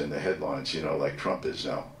Africa was in the headlines, like Trump is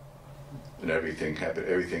now. And anything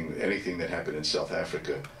that happened in South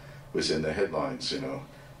Africa was in the headlines,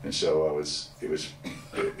 And so it was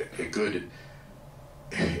a good,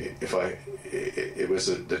 it was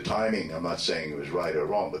the timing, I'm not saying it was right or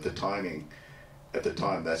wrong, but the timing at the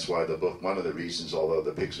time, that's why the book, one of the reasons, although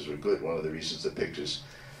the pictures were good, one of the reasons the pictures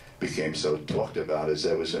became so talked about is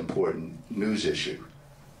that was an important news issue.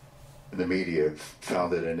 And the media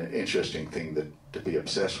found it an interesting thing to be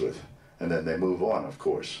obsessed with. And then they move on, of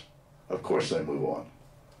course. Of course they move on.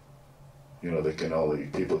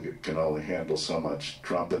 People can only handle so much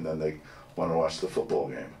Trump, and then they want to watch the football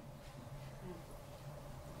game.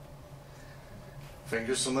 Thank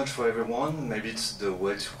you so much for everyone. Maybe it's the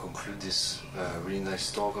way to conclude this really nice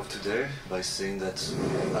talk of today by saying that,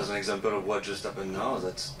 as an example of what just happened now,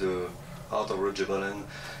 that the art of Roger Ballen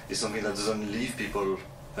is something that doesn't leave people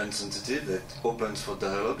insensitive, that opens for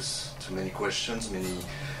dialogues, to many questions, many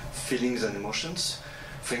feelings and emotions.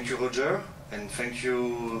 Thank you, Roger, and thank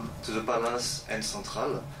you to the Ballenesque and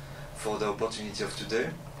Centrale for the opportunity of today.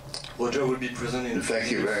 Roger will be present in a few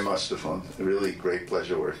Thank you very much, Stephane. A really great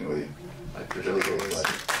pleasure working with you. My pleasure. Really great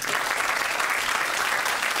pleasure.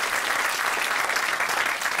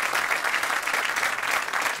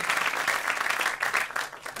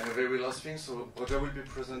 And a very last thing, so Roger will be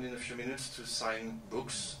present in a few minutes to sign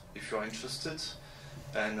books if you're interested.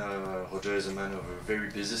 And Roger is a man of a very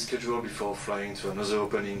busy schedule before flying to another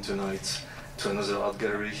opening tonight, to another art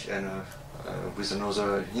gallery, and with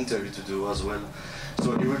another interview to do as well.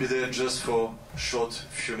 So he will be there just for a short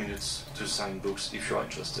few minutes to sign books if you're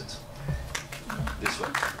interested. This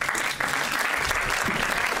one.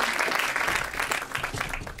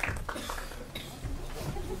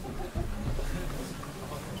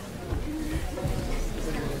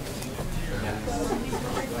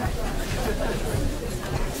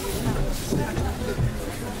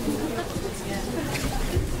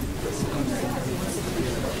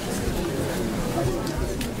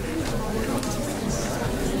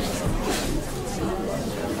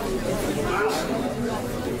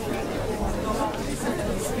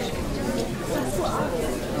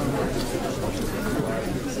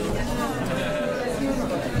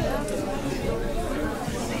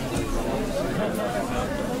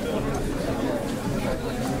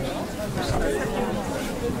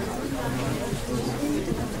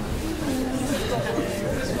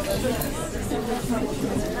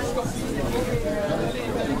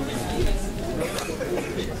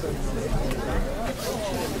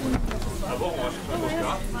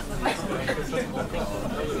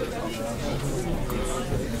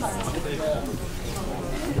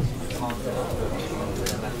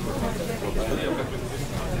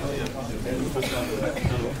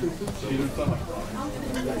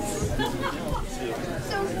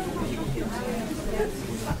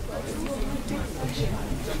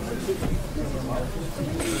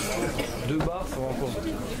 Deux barres sont en cours.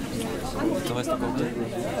 Il te reste encore deux.